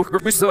 Oh,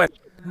 we're so at.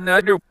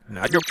 Not your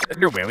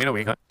way, we know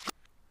we got.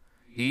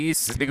 He's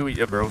sitting with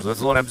your bros. That's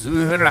what I'm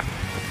doing.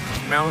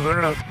 Mount,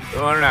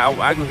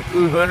 I go,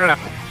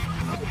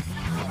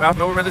 Mount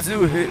over the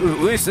zoo.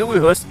 We still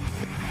with us.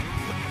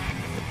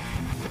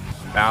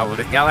 Now, let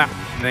it yell out.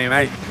 Name,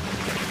 mate.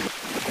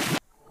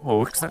 Oh,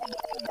 what's that?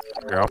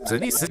 Girl, so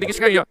he's sitting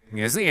at you.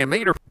 Yes, he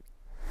made her.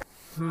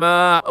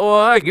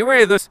 Oh, get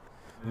rid of this.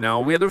 No,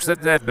 we other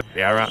said that.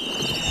 Yeah, right.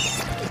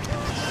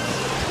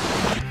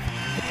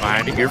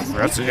 Find a gift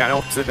for us to get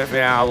off to the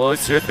fellow.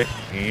 Should be.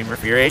 Aim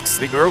for your eggs.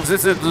 The girls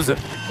is it. Lose it.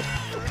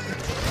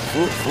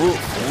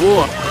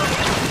 Whoa.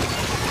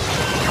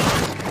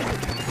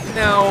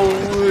 No,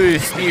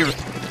 Steve.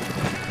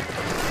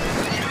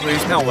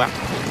 Please, no.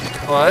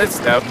 Well, that's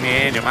stuff,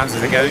 man. Your mom's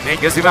going to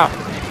make us about.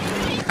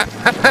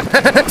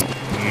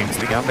 It's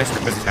the young Mr.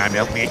 Because time to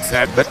help me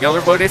accept, but the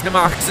other boy is the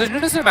mark. So,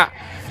 this is about.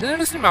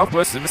 This is about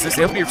what's the Mrs.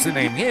 Elfier's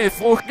name. Yeah,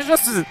 for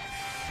justice.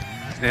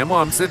 And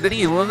mom said that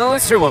he will know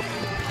it's true.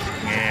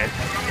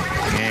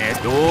 Yes,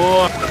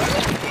 door.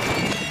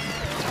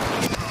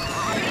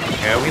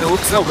 Yeah, we know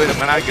what's up with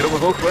him, and I get over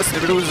the quest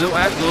if it was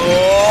at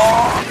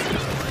door.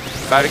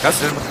 By the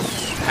custom,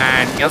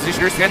 and Kelsey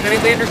sure scanning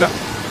anything in your gun.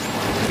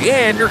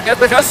 Yeah, and you're at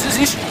the justice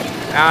issue.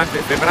 And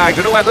if I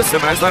go to what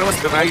listen, I thought it was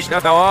the nice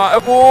stuff.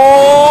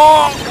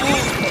 Oh,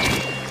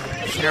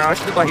 sure, I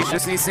should like you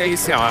just say, you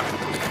see,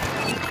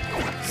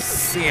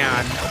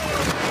 Sian.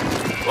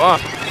 Oh.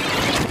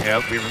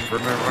 Help me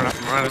remember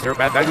running through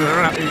bad. I do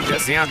not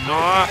just see.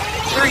 No,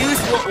 very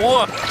useful.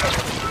 Oh.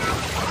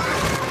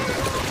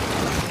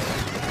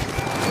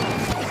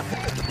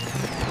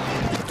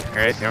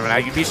 Alright, now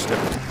I can be still.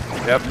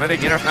 Yep, I'm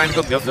gonna find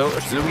go build though.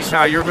 So we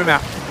saw your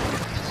map.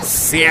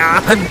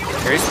 Sian.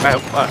 Here's my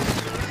what?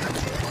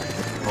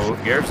 Oh,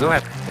 here's the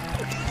left.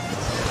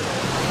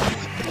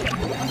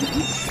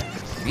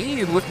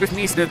 Me, look with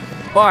me, still.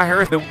 Oh, I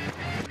heard the.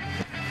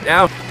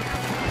 Down.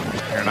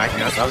 You're not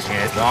going to stop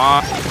chance.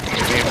 Oh,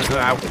 you're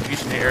going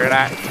to hear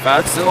that.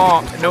 But so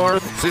long.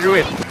 North to do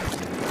it.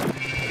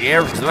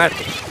 Yeah, so that.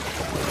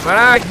 But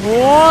I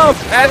move.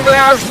 And we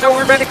are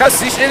nowhere by the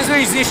position. Is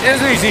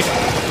easy.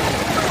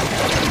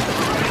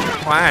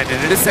 Why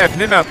did it accept?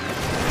 No.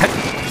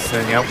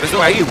 So now, this is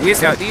why you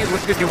wish out these.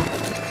 Look at you.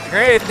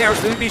 Great. Now,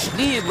 so you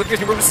need. Look at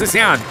you. What's the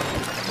sound?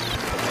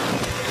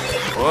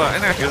 Oh,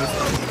 and I feel this.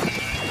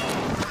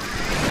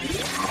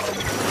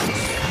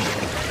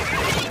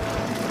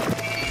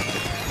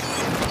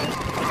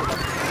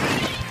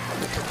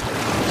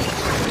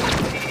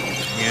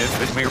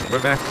 Let's make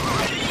it back.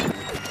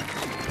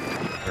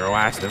 Throw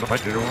ass to the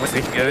punch. Let's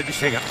take it. Just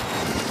shake it.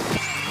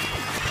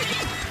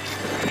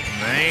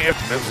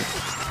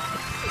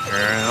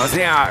 Let's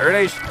see how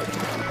early.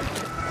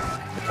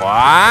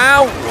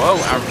 Wow! Whoa!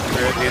 I'm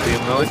really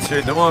the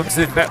military. The ones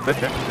in that, but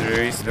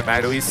there is the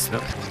battle is.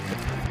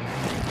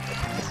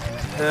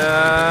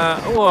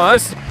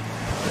 Was.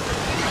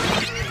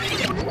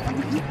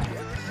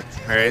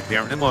 Alright, the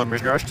army lumber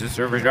rush to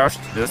server rush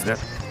to this step.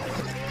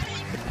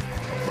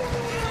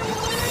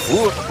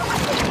 Ooh!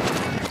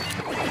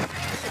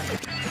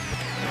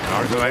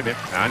 Now go like that.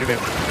 Now do it.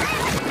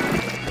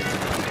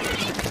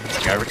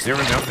 Gavrik zero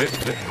now fit.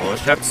 Well,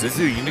 shut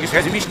Sisu. You niggas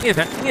guys are missing it.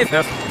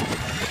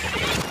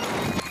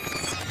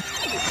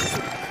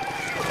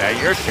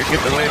 You're sure get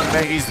the lane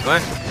back easy,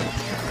 man.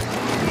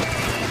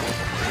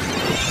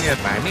 Yeah,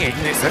 by me, I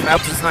can set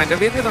up to sign the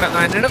video that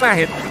line in the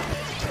back.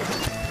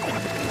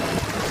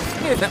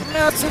 Yeah, that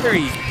mouse is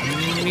very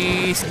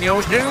nice.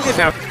 No, get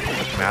out.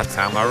 Now,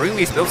 time I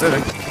really still said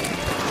it.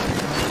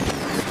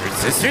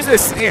 Sisters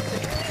is here.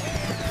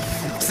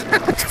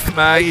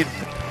 Mate.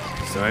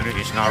 So I know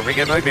he's not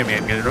rigging like me,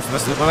 man. Get it off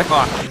the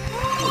clock.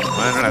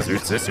 I don't know,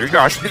 sister.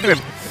 Gosh, did him.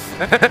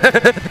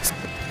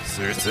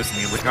 Sir, sister,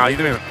 you look out, you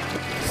do.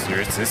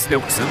 Sir, sister,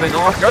 something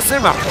off your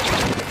simmer.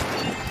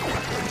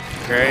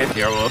 Great,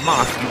 you're a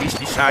moth. You wish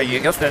to shy, you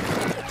got that.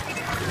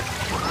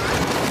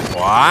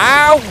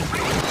 Wow!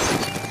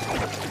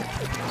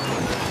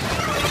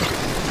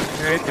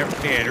 Great, you're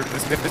better.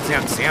 Let's lift the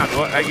sound.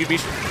 What are you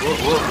wish?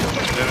 Whoa.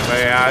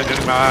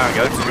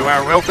 Got to do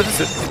our well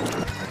position.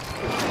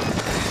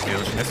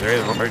 Necessary,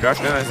 the number Josh,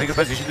 I think a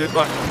position to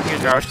block.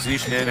 Josh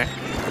position in it.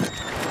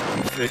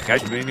 The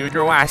catch me in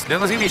your last,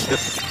 then let's wish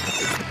this.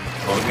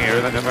 Hold me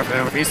here, then my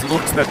face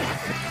looks that.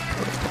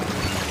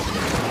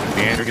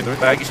 Andrew get the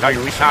bag, you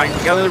shine,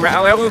 together,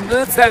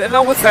 what's that?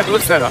 No, what's that?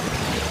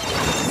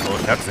 Oh,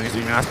 that's an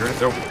easy master, he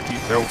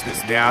throws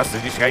this down, so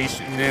this guy, we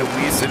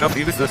set up,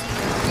 he was this.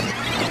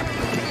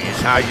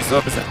 He's high, you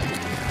saw this.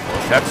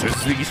 Oh, that's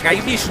just the guy,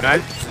 you wish,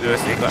 not?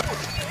 Stick up.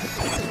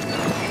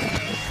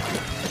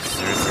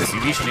 Seriously,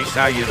 you wish, nicht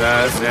da, you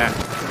das,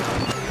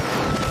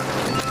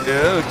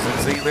 Dude,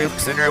 so you live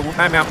center,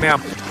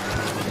 ma'am.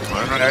 I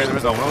don't know, there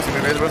was almost,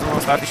 maybe there was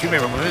almost not the shoe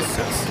member,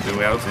 do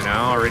well to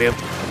now already.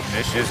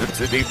 This is up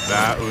to deep,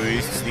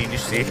 we see you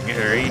shaking it,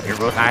 or you're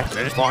both high,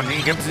 finish long,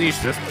 you can see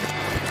just.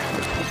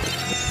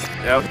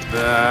 Yep,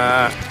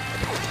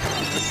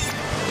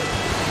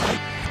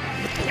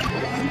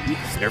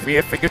 Snurfy,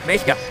 if I could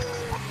make it.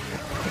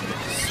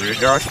 Sir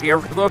Josh, here,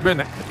 club in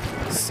it.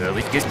 So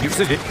we get used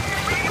to it.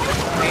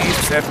 Please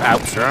step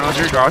out, sir, on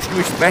Sir Josh,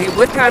 we should make it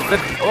with that, but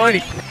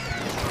only.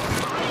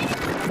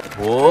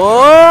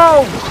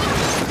 Whoa!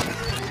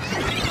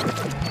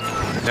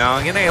 Now,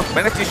 I'm gonna help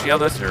manage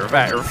shield us, sir,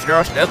 but Sir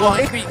Josh, that's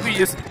why we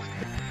just.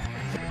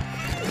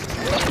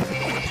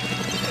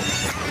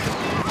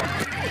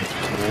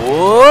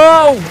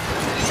 Whoa!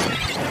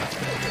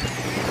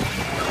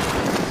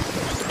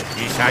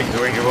 He's trying to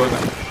do it,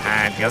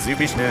 and he'll see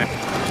fish now.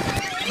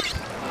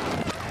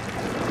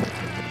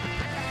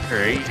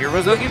 Alright, here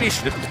was a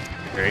fish.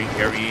 Alright,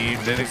 here we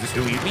the next is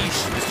doing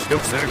fish. This is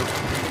Stokes Center.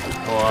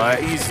 Oh,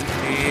 he's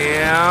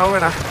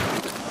now.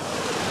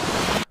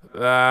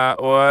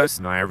 Was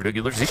not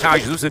regular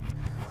size.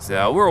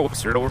 So we're all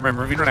sort of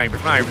remember we don't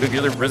have my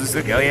regular presence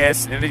of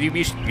yes, and the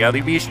fish,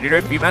 Gally fish,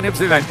 there be man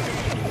upside.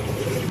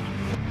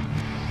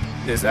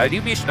 This I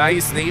do fish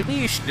nice, the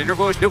fish, the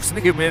voice looks in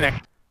the good minute.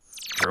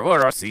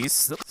 For us,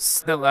 he's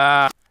still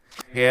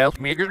help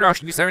me get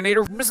rush the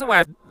serenader from Mr.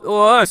 White.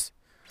 Was.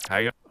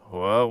 How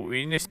well,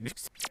 we need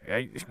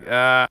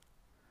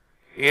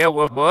yeah,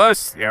 what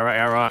was? Yeah,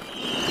 right.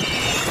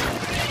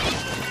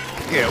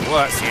 Yeah,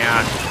 what?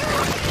 Yeah.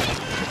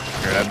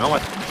 Here, I know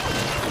it.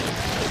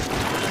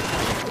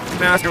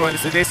 Master one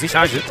is the Daisy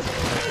Charge.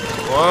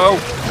 Whoa,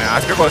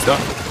 Master was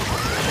done.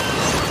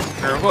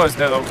 There was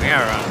that over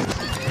here.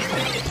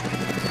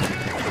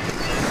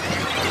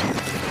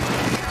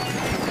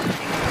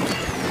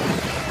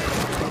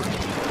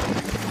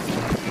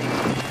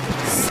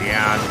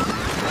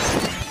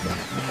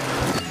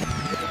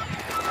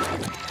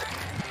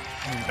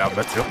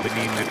 But something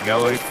in the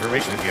gallery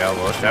formation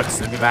yellow shots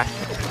in the back.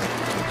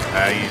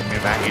 In the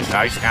back is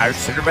ice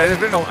house in the bed. Is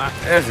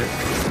it?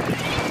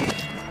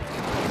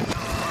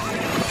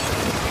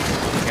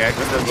 Yeah,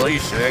 because the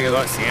leash, there you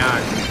go, see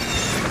on.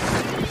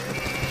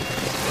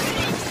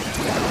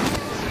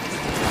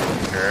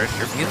 Sure,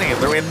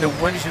 they're in the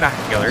one shot.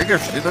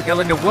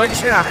 They're in the one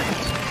shot.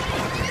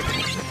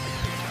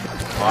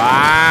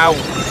 Wow.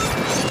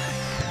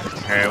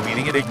 We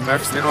need to get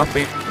mercy off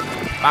it.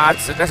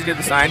 Så der skal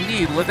det sig en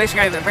lille, det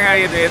skal det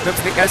være det, der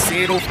skal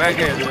se du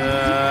fække.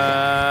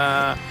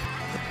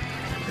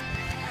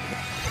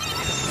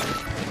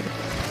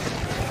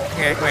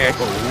 Jeg går.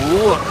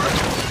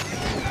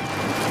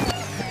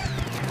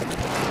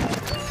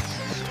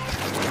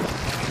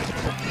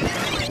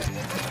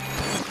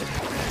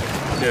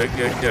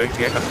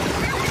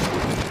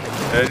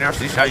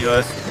 Nærmest ikke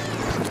seriøst.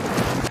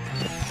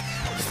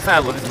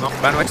 Fælder det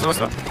nok, bare nu ikke sådan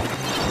noget.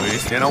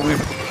 Det er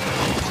noget.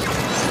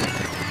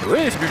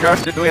 Mr.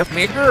 Josh, the Dwarf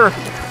Maker.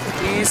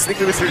 He's the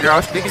Mr.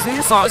 Josh, because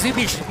he's the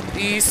beach.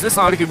 He's the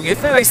Sonic giving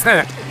it a nice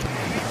time.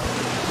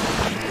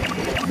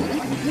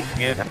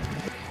 Yeah.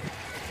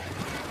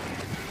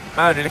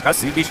 Ah, then I can't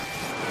see beach.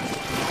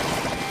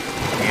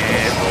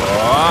 Yeah,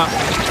 boy.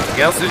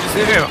 Guess what you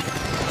see here?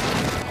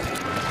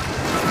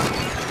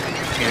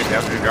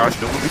 Yeah, Mr. Josh,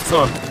 the movie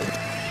song.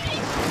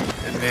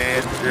 And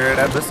then,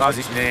 that's the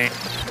sausage name.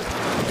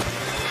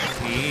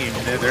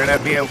 They're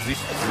not be able to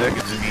look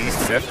at me,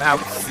 step out,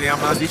 see how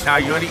much how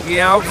you want to get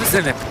out of the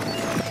center.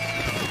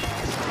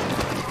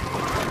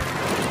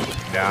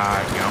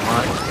 Come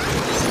on.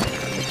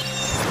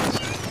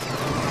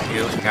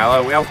 Here's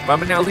Carlo, well,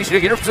 bumming now, at least you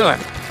get up to it.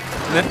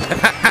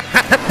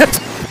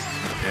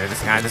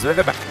 This kind of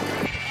about.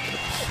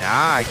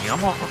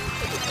 Come on.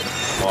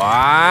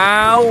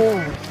 Wow.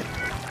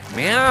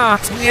 Man,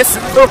 yes,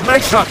 it's my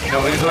shot. No,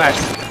 he's left.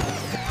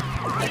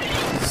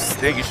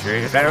 Sticky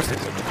straight, better sit.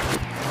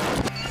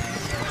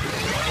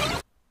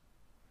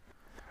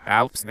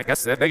 Alps, Nick, I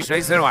said, big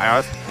shakes in a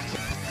while.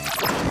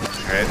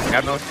 Red,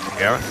 got no,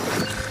 yeah.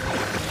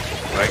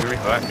 Gregory,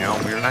 but no,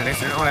 we're not next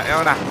to it. No, we're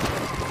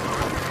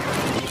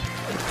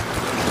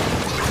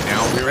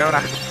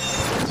not.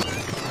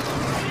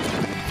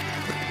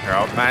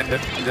 Girl, man, the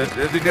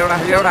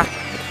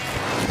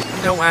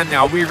no one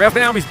now, we're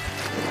wrapping out.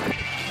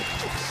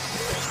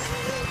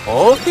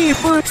 Oh, the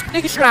boots,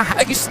 niggas,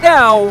 I guess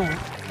now.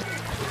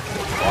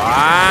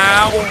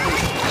 Wow.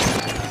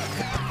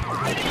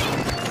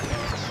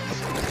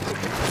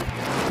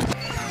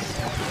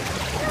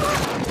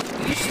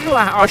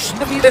 Oh,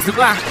 shouldn't be this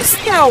black.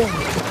 No.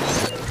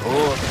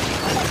 Oh.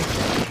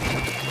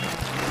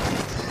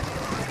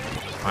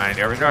 Fine,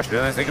 there we go. I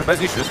think about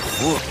this.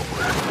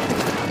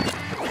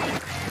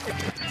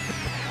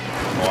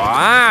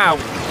 Wow.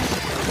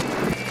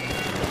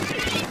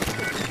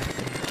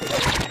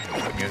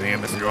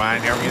 Museum, Mr.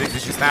 Ryan, everything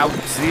is just now.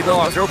 See the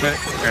laws are open.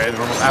 Okay, the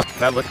normal app.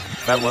 That look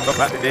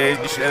up the day.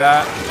 You should,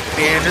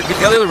 and you can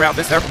tell you around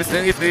this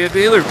representing if the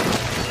dealer.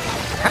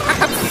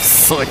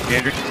 So, like,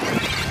 Andrew.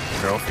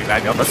 Trophy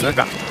back up, let's look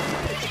up.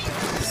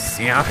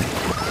 See ya.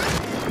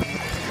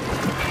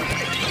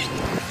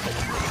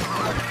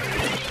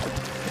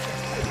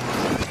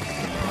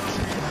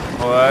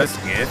 Was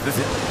get this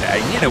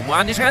you know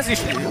one is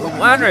transition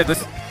one right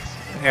this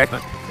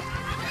excellent.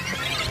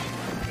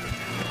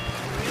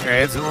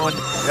 It's one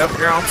up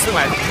here on so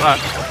much but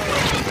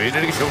we need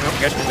to show him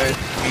catch the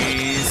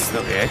he's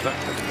still excellent.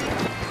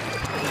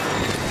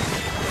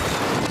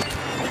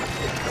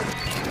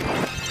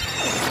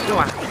 Go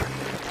on.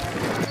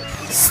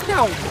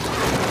 Snow.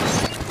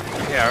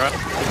 Yeah, right.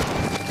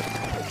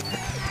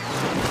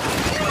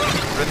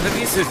 But the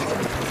pieces.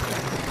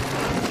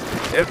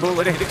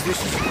 Everybody hit this.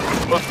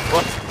 What?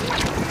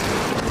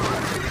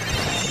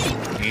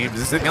 Games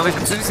is the only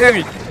thing to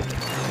say.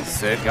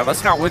 Said, "Got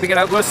us now. We're to get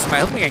out. Go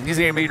smile me and he's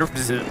a major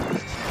visit."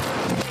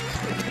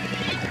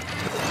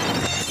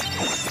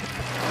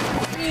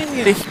 You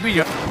need a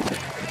video.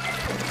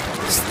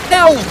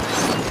 Snow.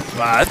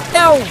 But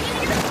no.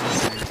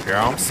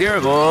 Come here,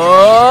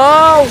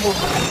 go!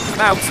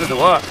 Mouse to the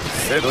what?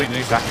 Said we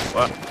need that.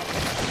 What?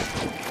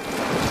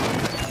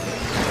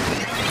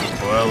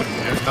 Well,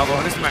 there's another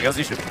one. This is my girl's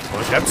issue.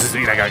 Well, Shep's is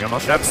I got my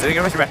Shep's sitting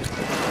on my back.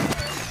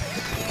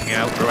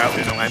 Yeah, I'll throw out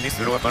the no one needs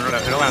to do it. I don't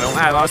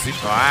have lost it.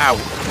 Wow.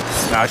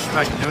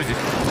 Smash music.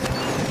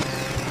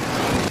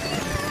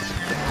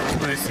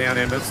 Let's see on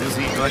him. Let's see.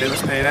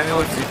 Let's play that.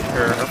 Let's see.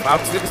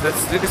 About six.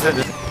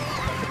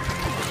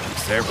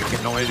 There, we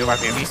can only do our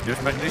family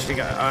stuff, but this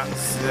thing,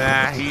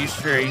 he's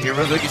sure he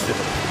really gets it.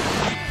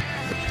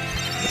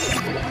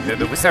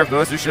 The wizard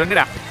goes, we should get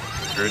out.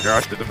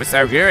 Josh, the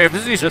wizard area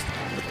position.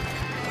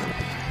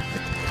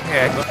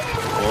 Yeah,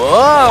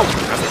 whoa!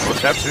 That's what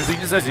steps is he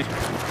says it.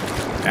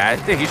 I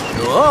think he's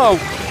whoa!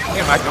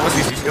 He might know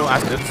he's still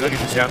asking him, so he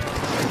should shout.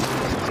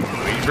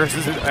 Wait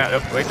versus it,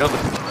 wait, no,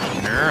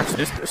 it's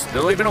just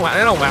still even a while,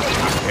 I don't know.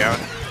 Yeah.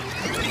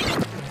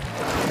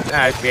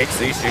 That's big,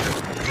 see, shit.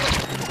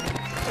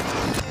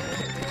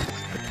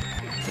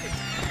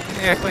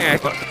 Yeah,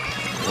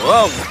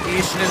 whoa,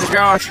 he's in the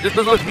Josh. This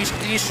doesn't look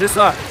he's just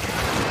up.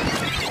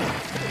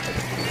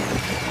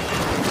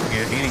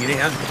 Get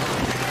in.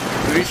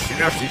 Push,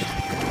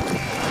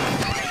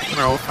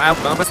 no, I'll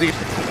come and see.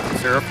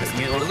 Surface,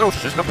 you know,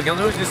 just nothing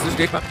else. This is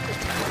deep.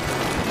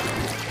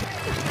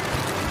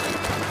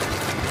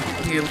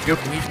 He'll go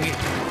to me.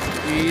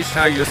 Ich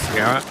habe just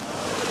ja.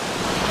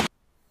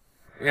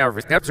 Ja,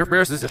 wir snaps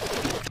are ist es.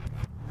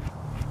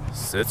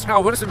 Sitz,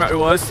 how what is it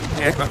was?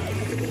 Ja, klar.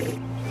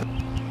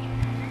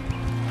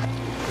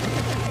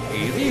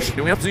 Ich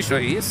habe sich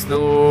schon ist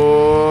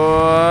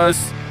los.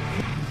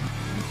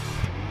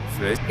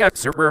 Vielleicht gab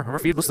es aber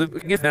viel was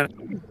geht dann.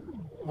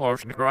 Oh,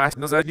 ich weiß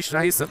nicht, dass ich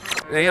scheiße.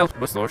 Ja,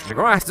 was los? Ich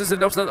weiß, das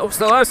sind auf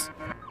das.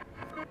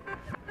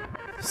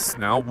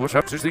 Snel, was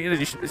habt ihr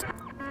gesehen?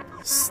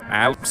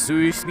 Snel,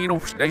 süß, nie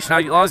noch, ich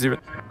habe los hier.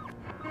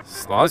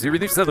 Los hier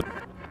nicht so.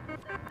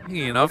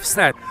 Enough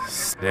said.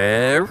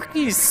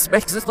 He's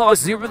makes it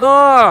los hier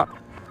da.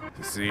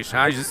 See, ich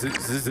habe es.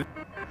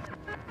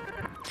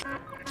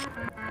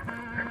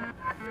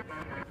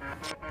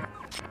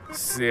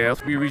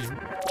 Sales we reach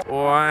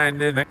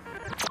one and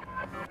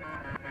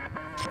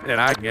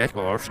I get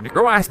close.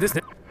 Go ask this.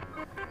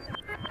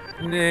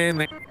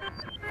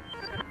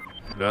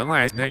 Don't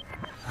last night.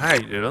 Hey,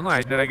 don't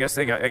last night. I guess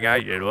I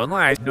got you. Don't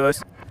last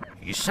us.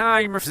 You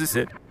shine versus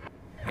it.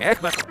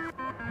 Heck, but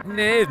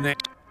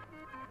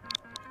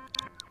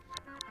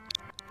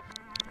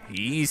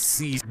he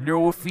sees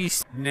no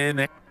feast.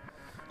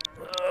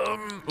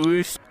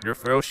 Your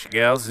first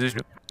gals is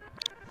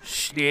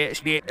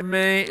shit,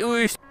 man.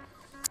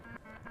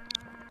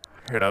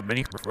 Hör da bin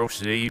ich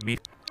befrostet, mich.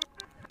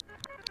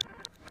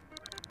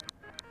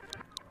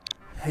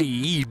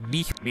 Hey,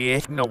 mich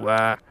mehr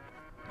noch,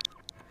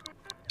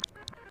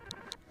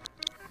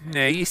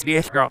 Nee, ist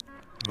nicht grad.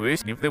 Wo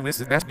ist nicht, du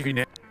wirst das nicht,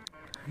 ne?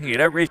 Hier,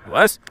 da recht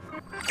was?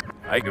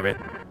 Ich gewinnt.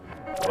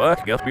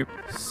 Was, Geld, mir?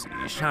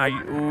 Schei,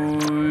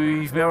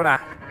 ich will da.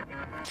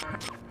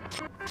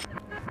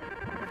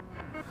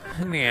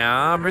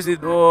 Ja, wir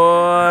sind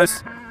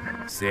los.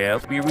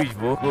 Selbst, wir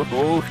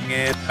hoch,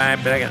 nicht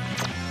beim Bergen.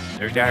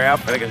 There's that out,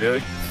 but I can do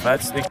it.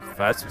 Fast, I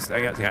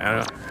got, I don't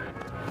know.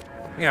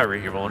 Yeah,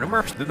 right here, on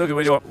immersed. Look at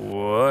what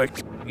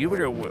you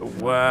would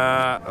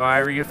I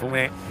read it for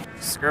me.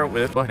 Screw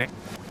with it, but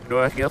do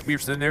I help you?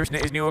 There's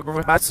no over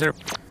with that, sir.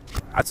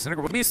 That's an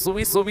whistle.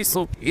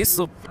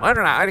 I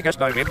don't know, I think I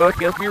started, but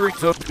help me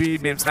reach up to be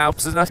been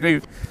snaps is not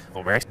new.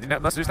 Well, resting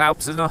that must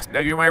snaps is not. Now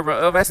you might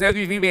that's not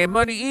even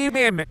money,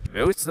 even.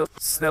 No, it's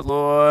the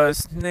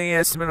laws.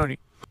 Yes, money.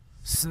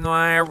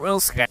 Snire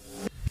will scat.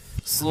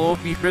 Slow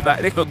for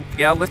that. Ik wil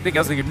lichten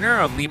als ik nu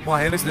al liep,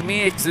 maar is de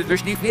meeste,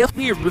 dus niet veel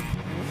meer.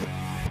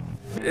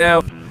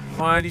 Ja,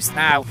 maar die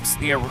snaps,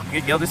 die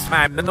ik dus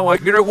fijn, maar nou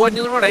ik er one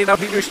in rond, en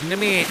dus de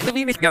meeste, de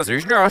weinig als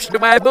er als de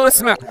mij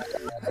boos maar.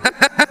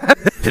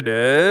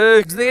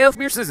 De zelf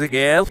meer ze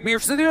geld, meer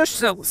ze dus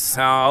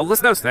zo,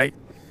 let's nou stay.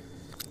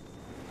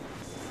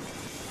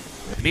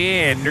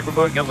 Nee, nu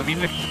gewoon gaan we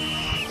winnen.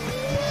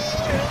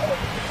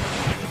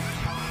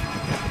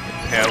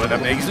 Ja, wat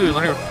dan ik zo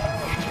lang.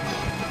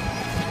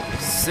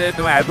 Said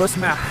the way, what's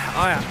my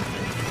oh yeah.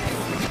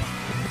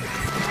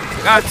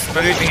 God's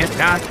everything is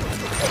down.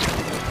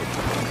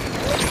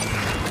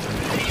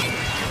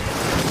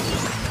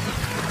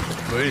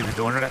 What are you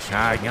doing with that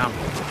shot? Yum.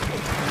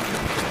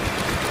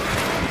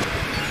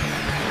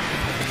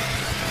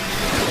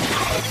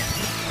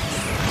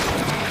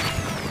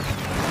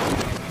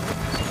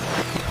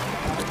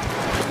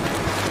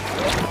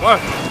 What?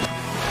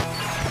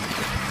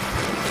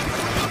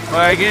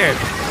 What again?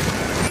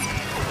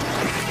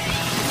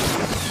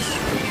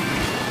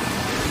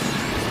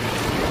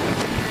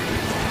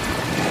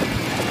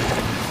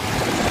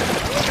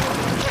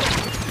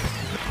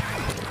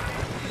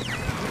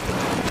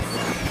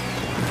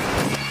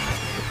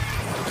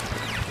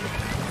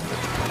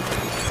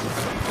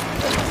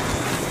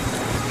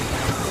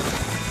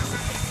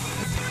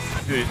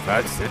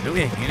 That's it. Do we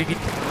need to get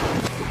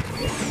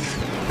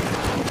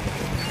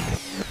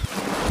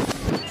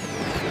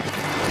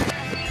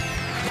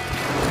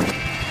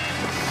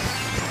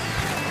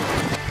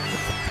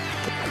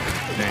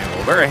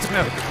over? I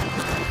smell it.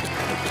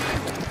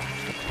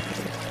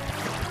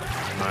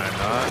 Why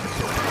not?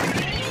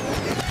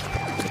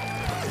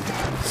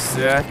 So,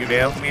 you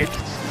help me.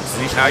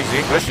 See how you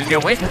see questions you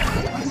win.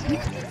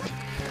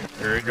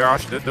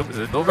 Gosh, the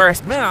over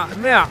smell.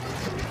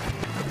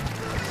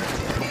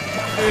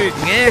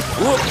 Yeah,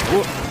 whoop.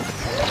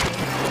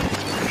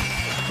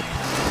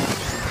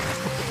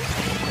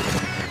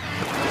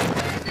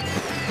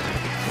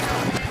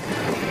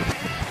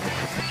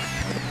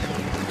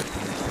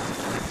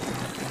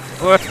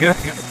 What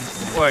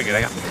can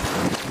I get?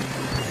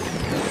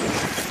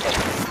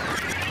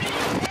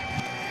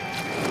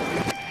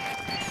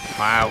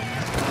 Wow.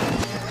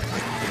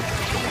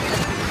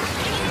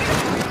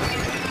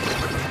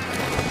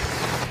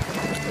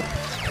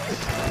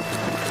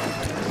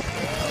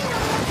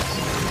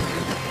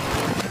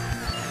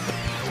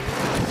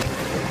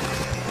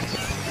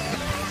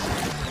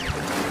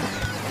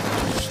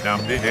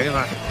 Dumb dude, look at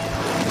that.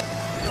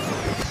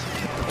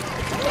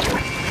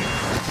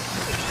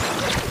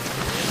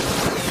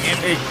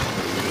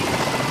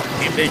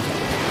 Empty.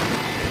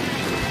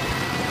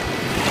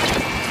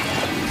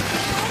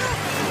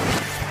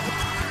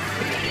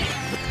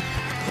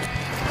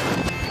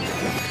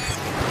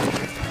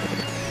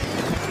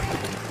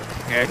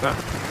 Yeah, come on.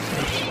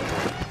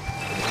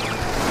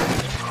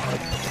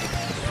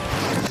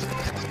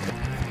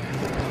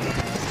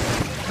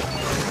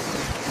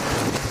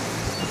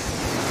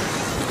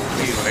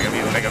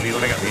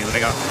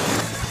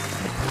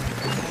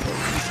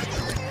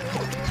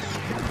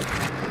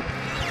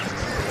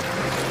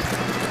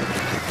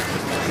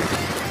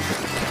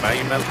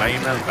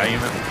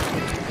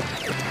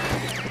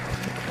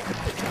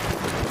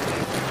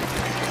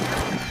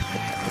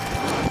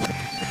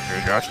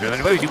 Josh, what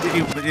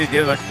do you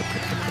do?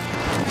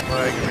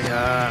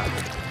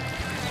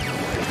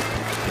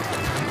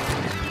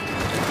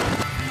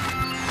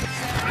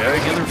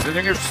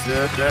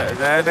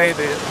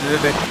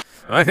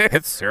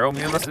 It's Cyril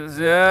Milas is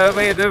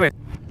wait.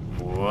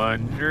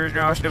 Wonder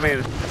Josh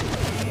debated.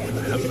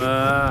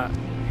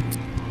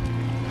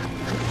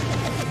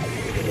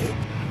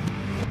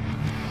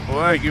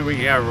 What you we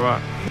have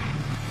wrong?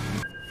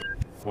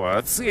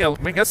 What's the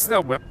make us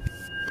know?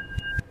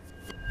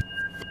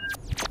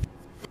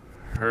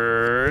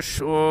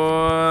 Hirsch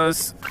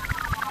was.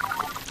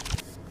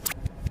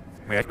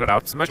 We had got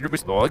out so much to be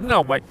stolen.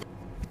 No, wait.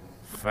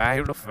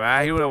 Fire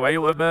away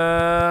with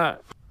the.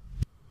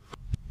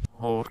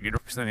 Oh, you're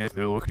presenting it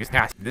to look at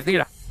that. The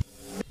theater.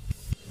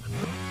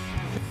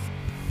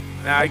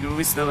 Now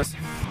you still.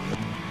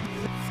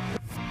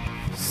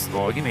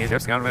 Slogging it,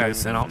 there's kind of a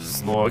sent out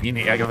slogging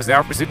it. I was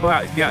there for super.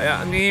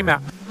 Yeah, name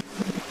out.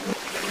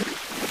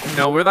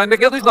 No, we're on the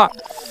guilty lot.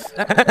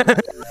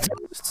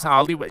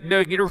 Solid, but no,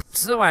 you're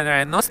so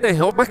I not the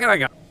help. What can I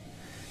got?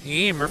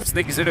 Yeah, Murph's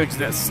things that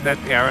exist that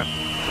era.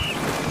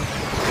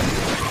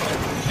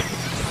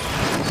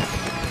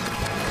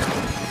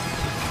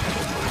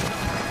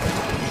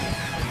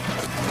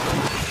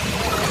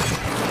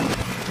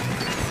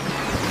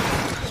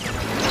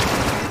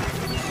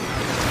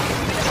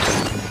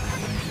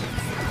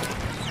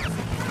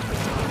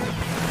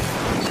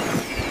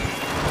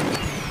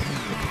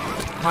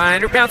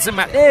 Find her bouncing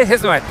my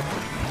here's the way.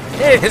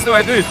 Here's the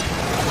way, dude.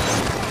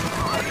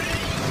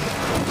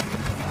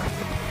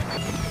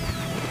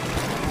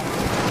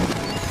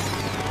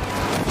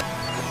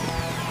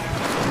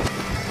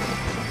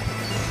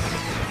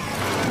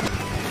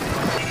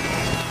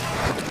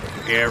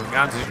 Yeah, we're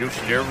going to do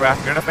shit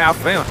right in the foul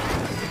film.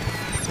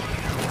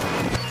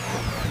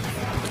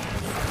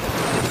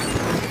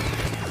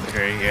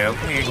 Okay, yeah,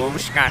 let me go over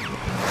Scott.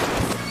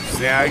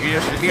 See, I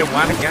guess you get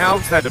one again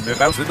outside of me.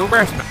 That was the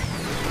worst.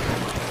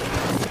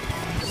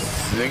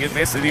 Sing it,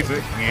 Miss City,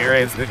 but here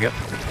is the guy.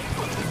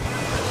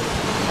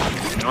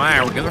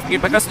 Alright, we're gonna forget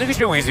about us niggas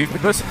doing it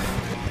because.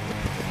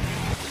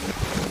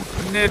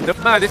 The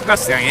mud is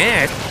busting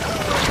it.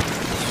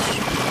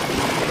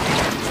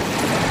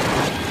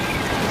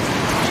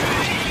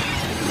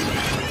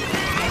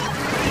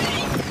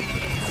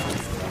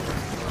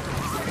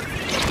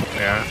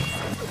 Yeah.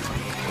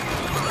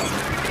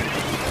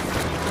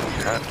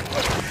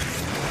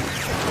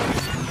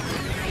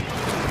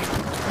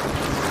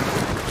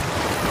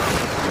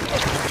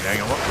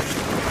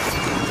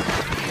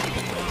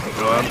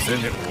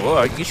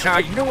 Whoa, you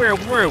shot, you know where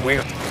we're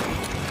where.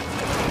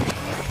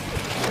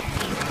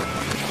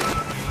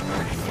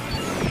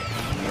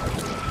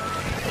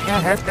 Yeah,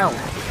 head down.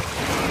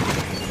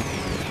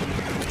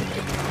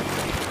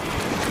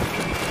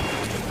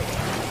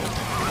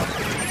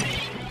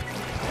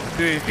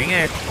 Dude, dang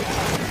it.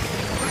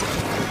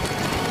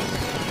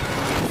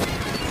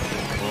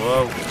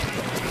 Whoa.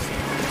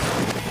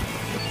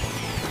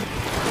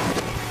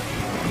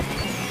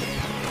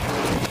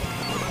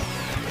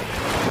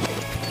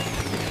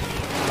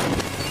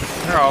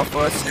 They're all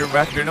fussed. You're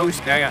back your nose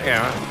now.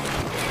 Yeah.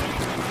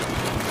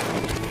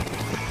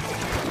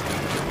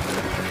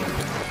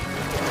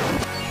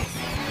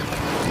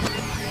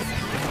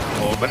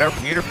 Oh, but our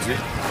computer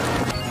position.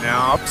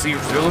 Now, I'll see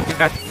you're still looking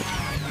at.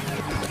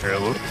 You're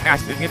looking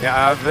at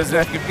it.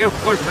 Visit. You get a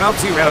close from I'll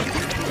see around.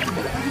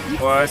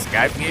 Oh,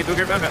 Skype me to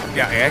get around.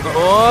 Yeah, go.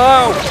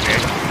 Oh!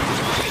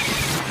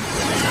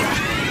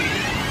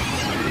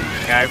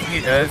 Skype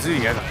me does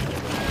it. Yeah.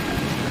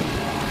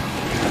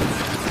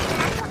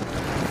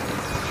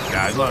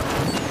 Guys, look.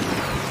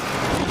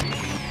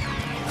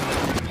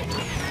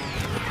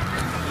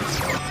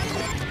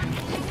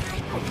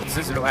 This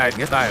isn't the way I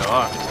get I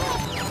are.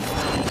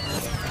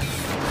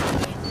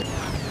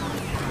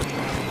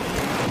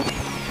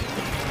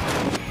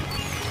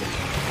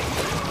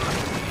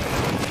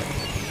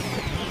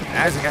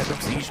 As I got some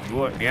siege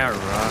to it, yeah,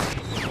 right.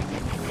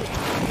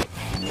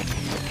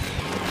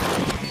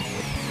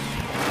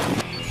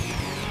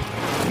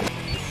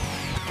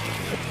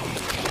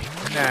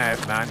 Nah,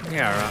 man,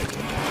 yeah, right.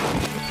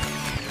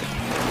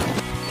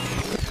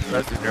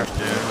 That's the draft,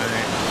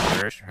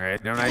 first,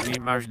 right? Don't I need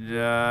much,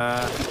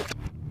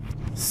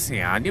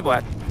 see, I need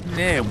what?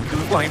 No, we do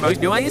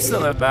most doing is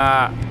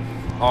about.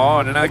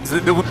 Oh, the next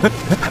is the one.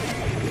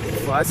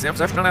 Well, I'm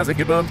such as I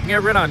could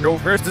get rid of no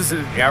first is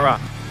era.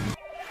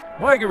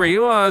 What agree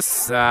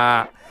was,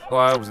 well,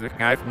 I was the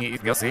guy from the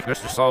Eagle Sea,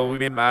 Mr. Sol, we've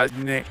been mad,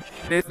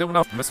 they don't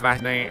know, Miss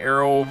Vashne,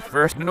 Arrow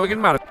first, and no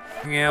getting mad.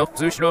 Yeah,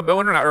 position of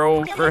Bowen,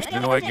 Arrow first,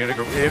 and no getting a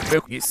go,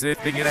 sit,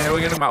 thinking I know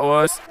what my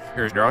was.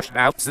 Here's Josh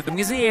outside the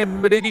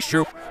museum, but it is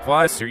true.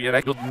 Was here yet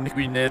I could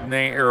green and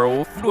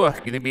arrow flew,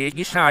 gonna be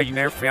a shy, you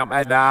never found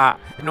my da.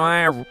 No,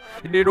 I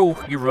did all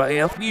you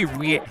right, you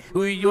read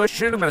who you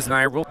should have as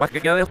I roll like a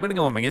guy putting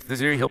on my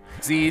hill.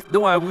 See,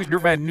 though I was your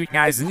friend, new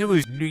guys, and it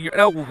was new your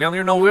elbow, down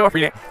there, no way off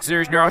yet.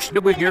 Here's Josh,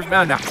 the with your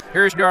found out.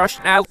 Here's Josh. Rush,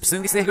 now,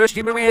 Psing, Rush,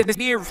 Timber, Man, is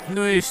near,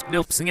 News,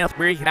 Nilpsing,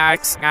 Elfberry,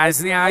 Nax, guys,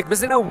 the Ag,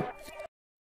 Bazino.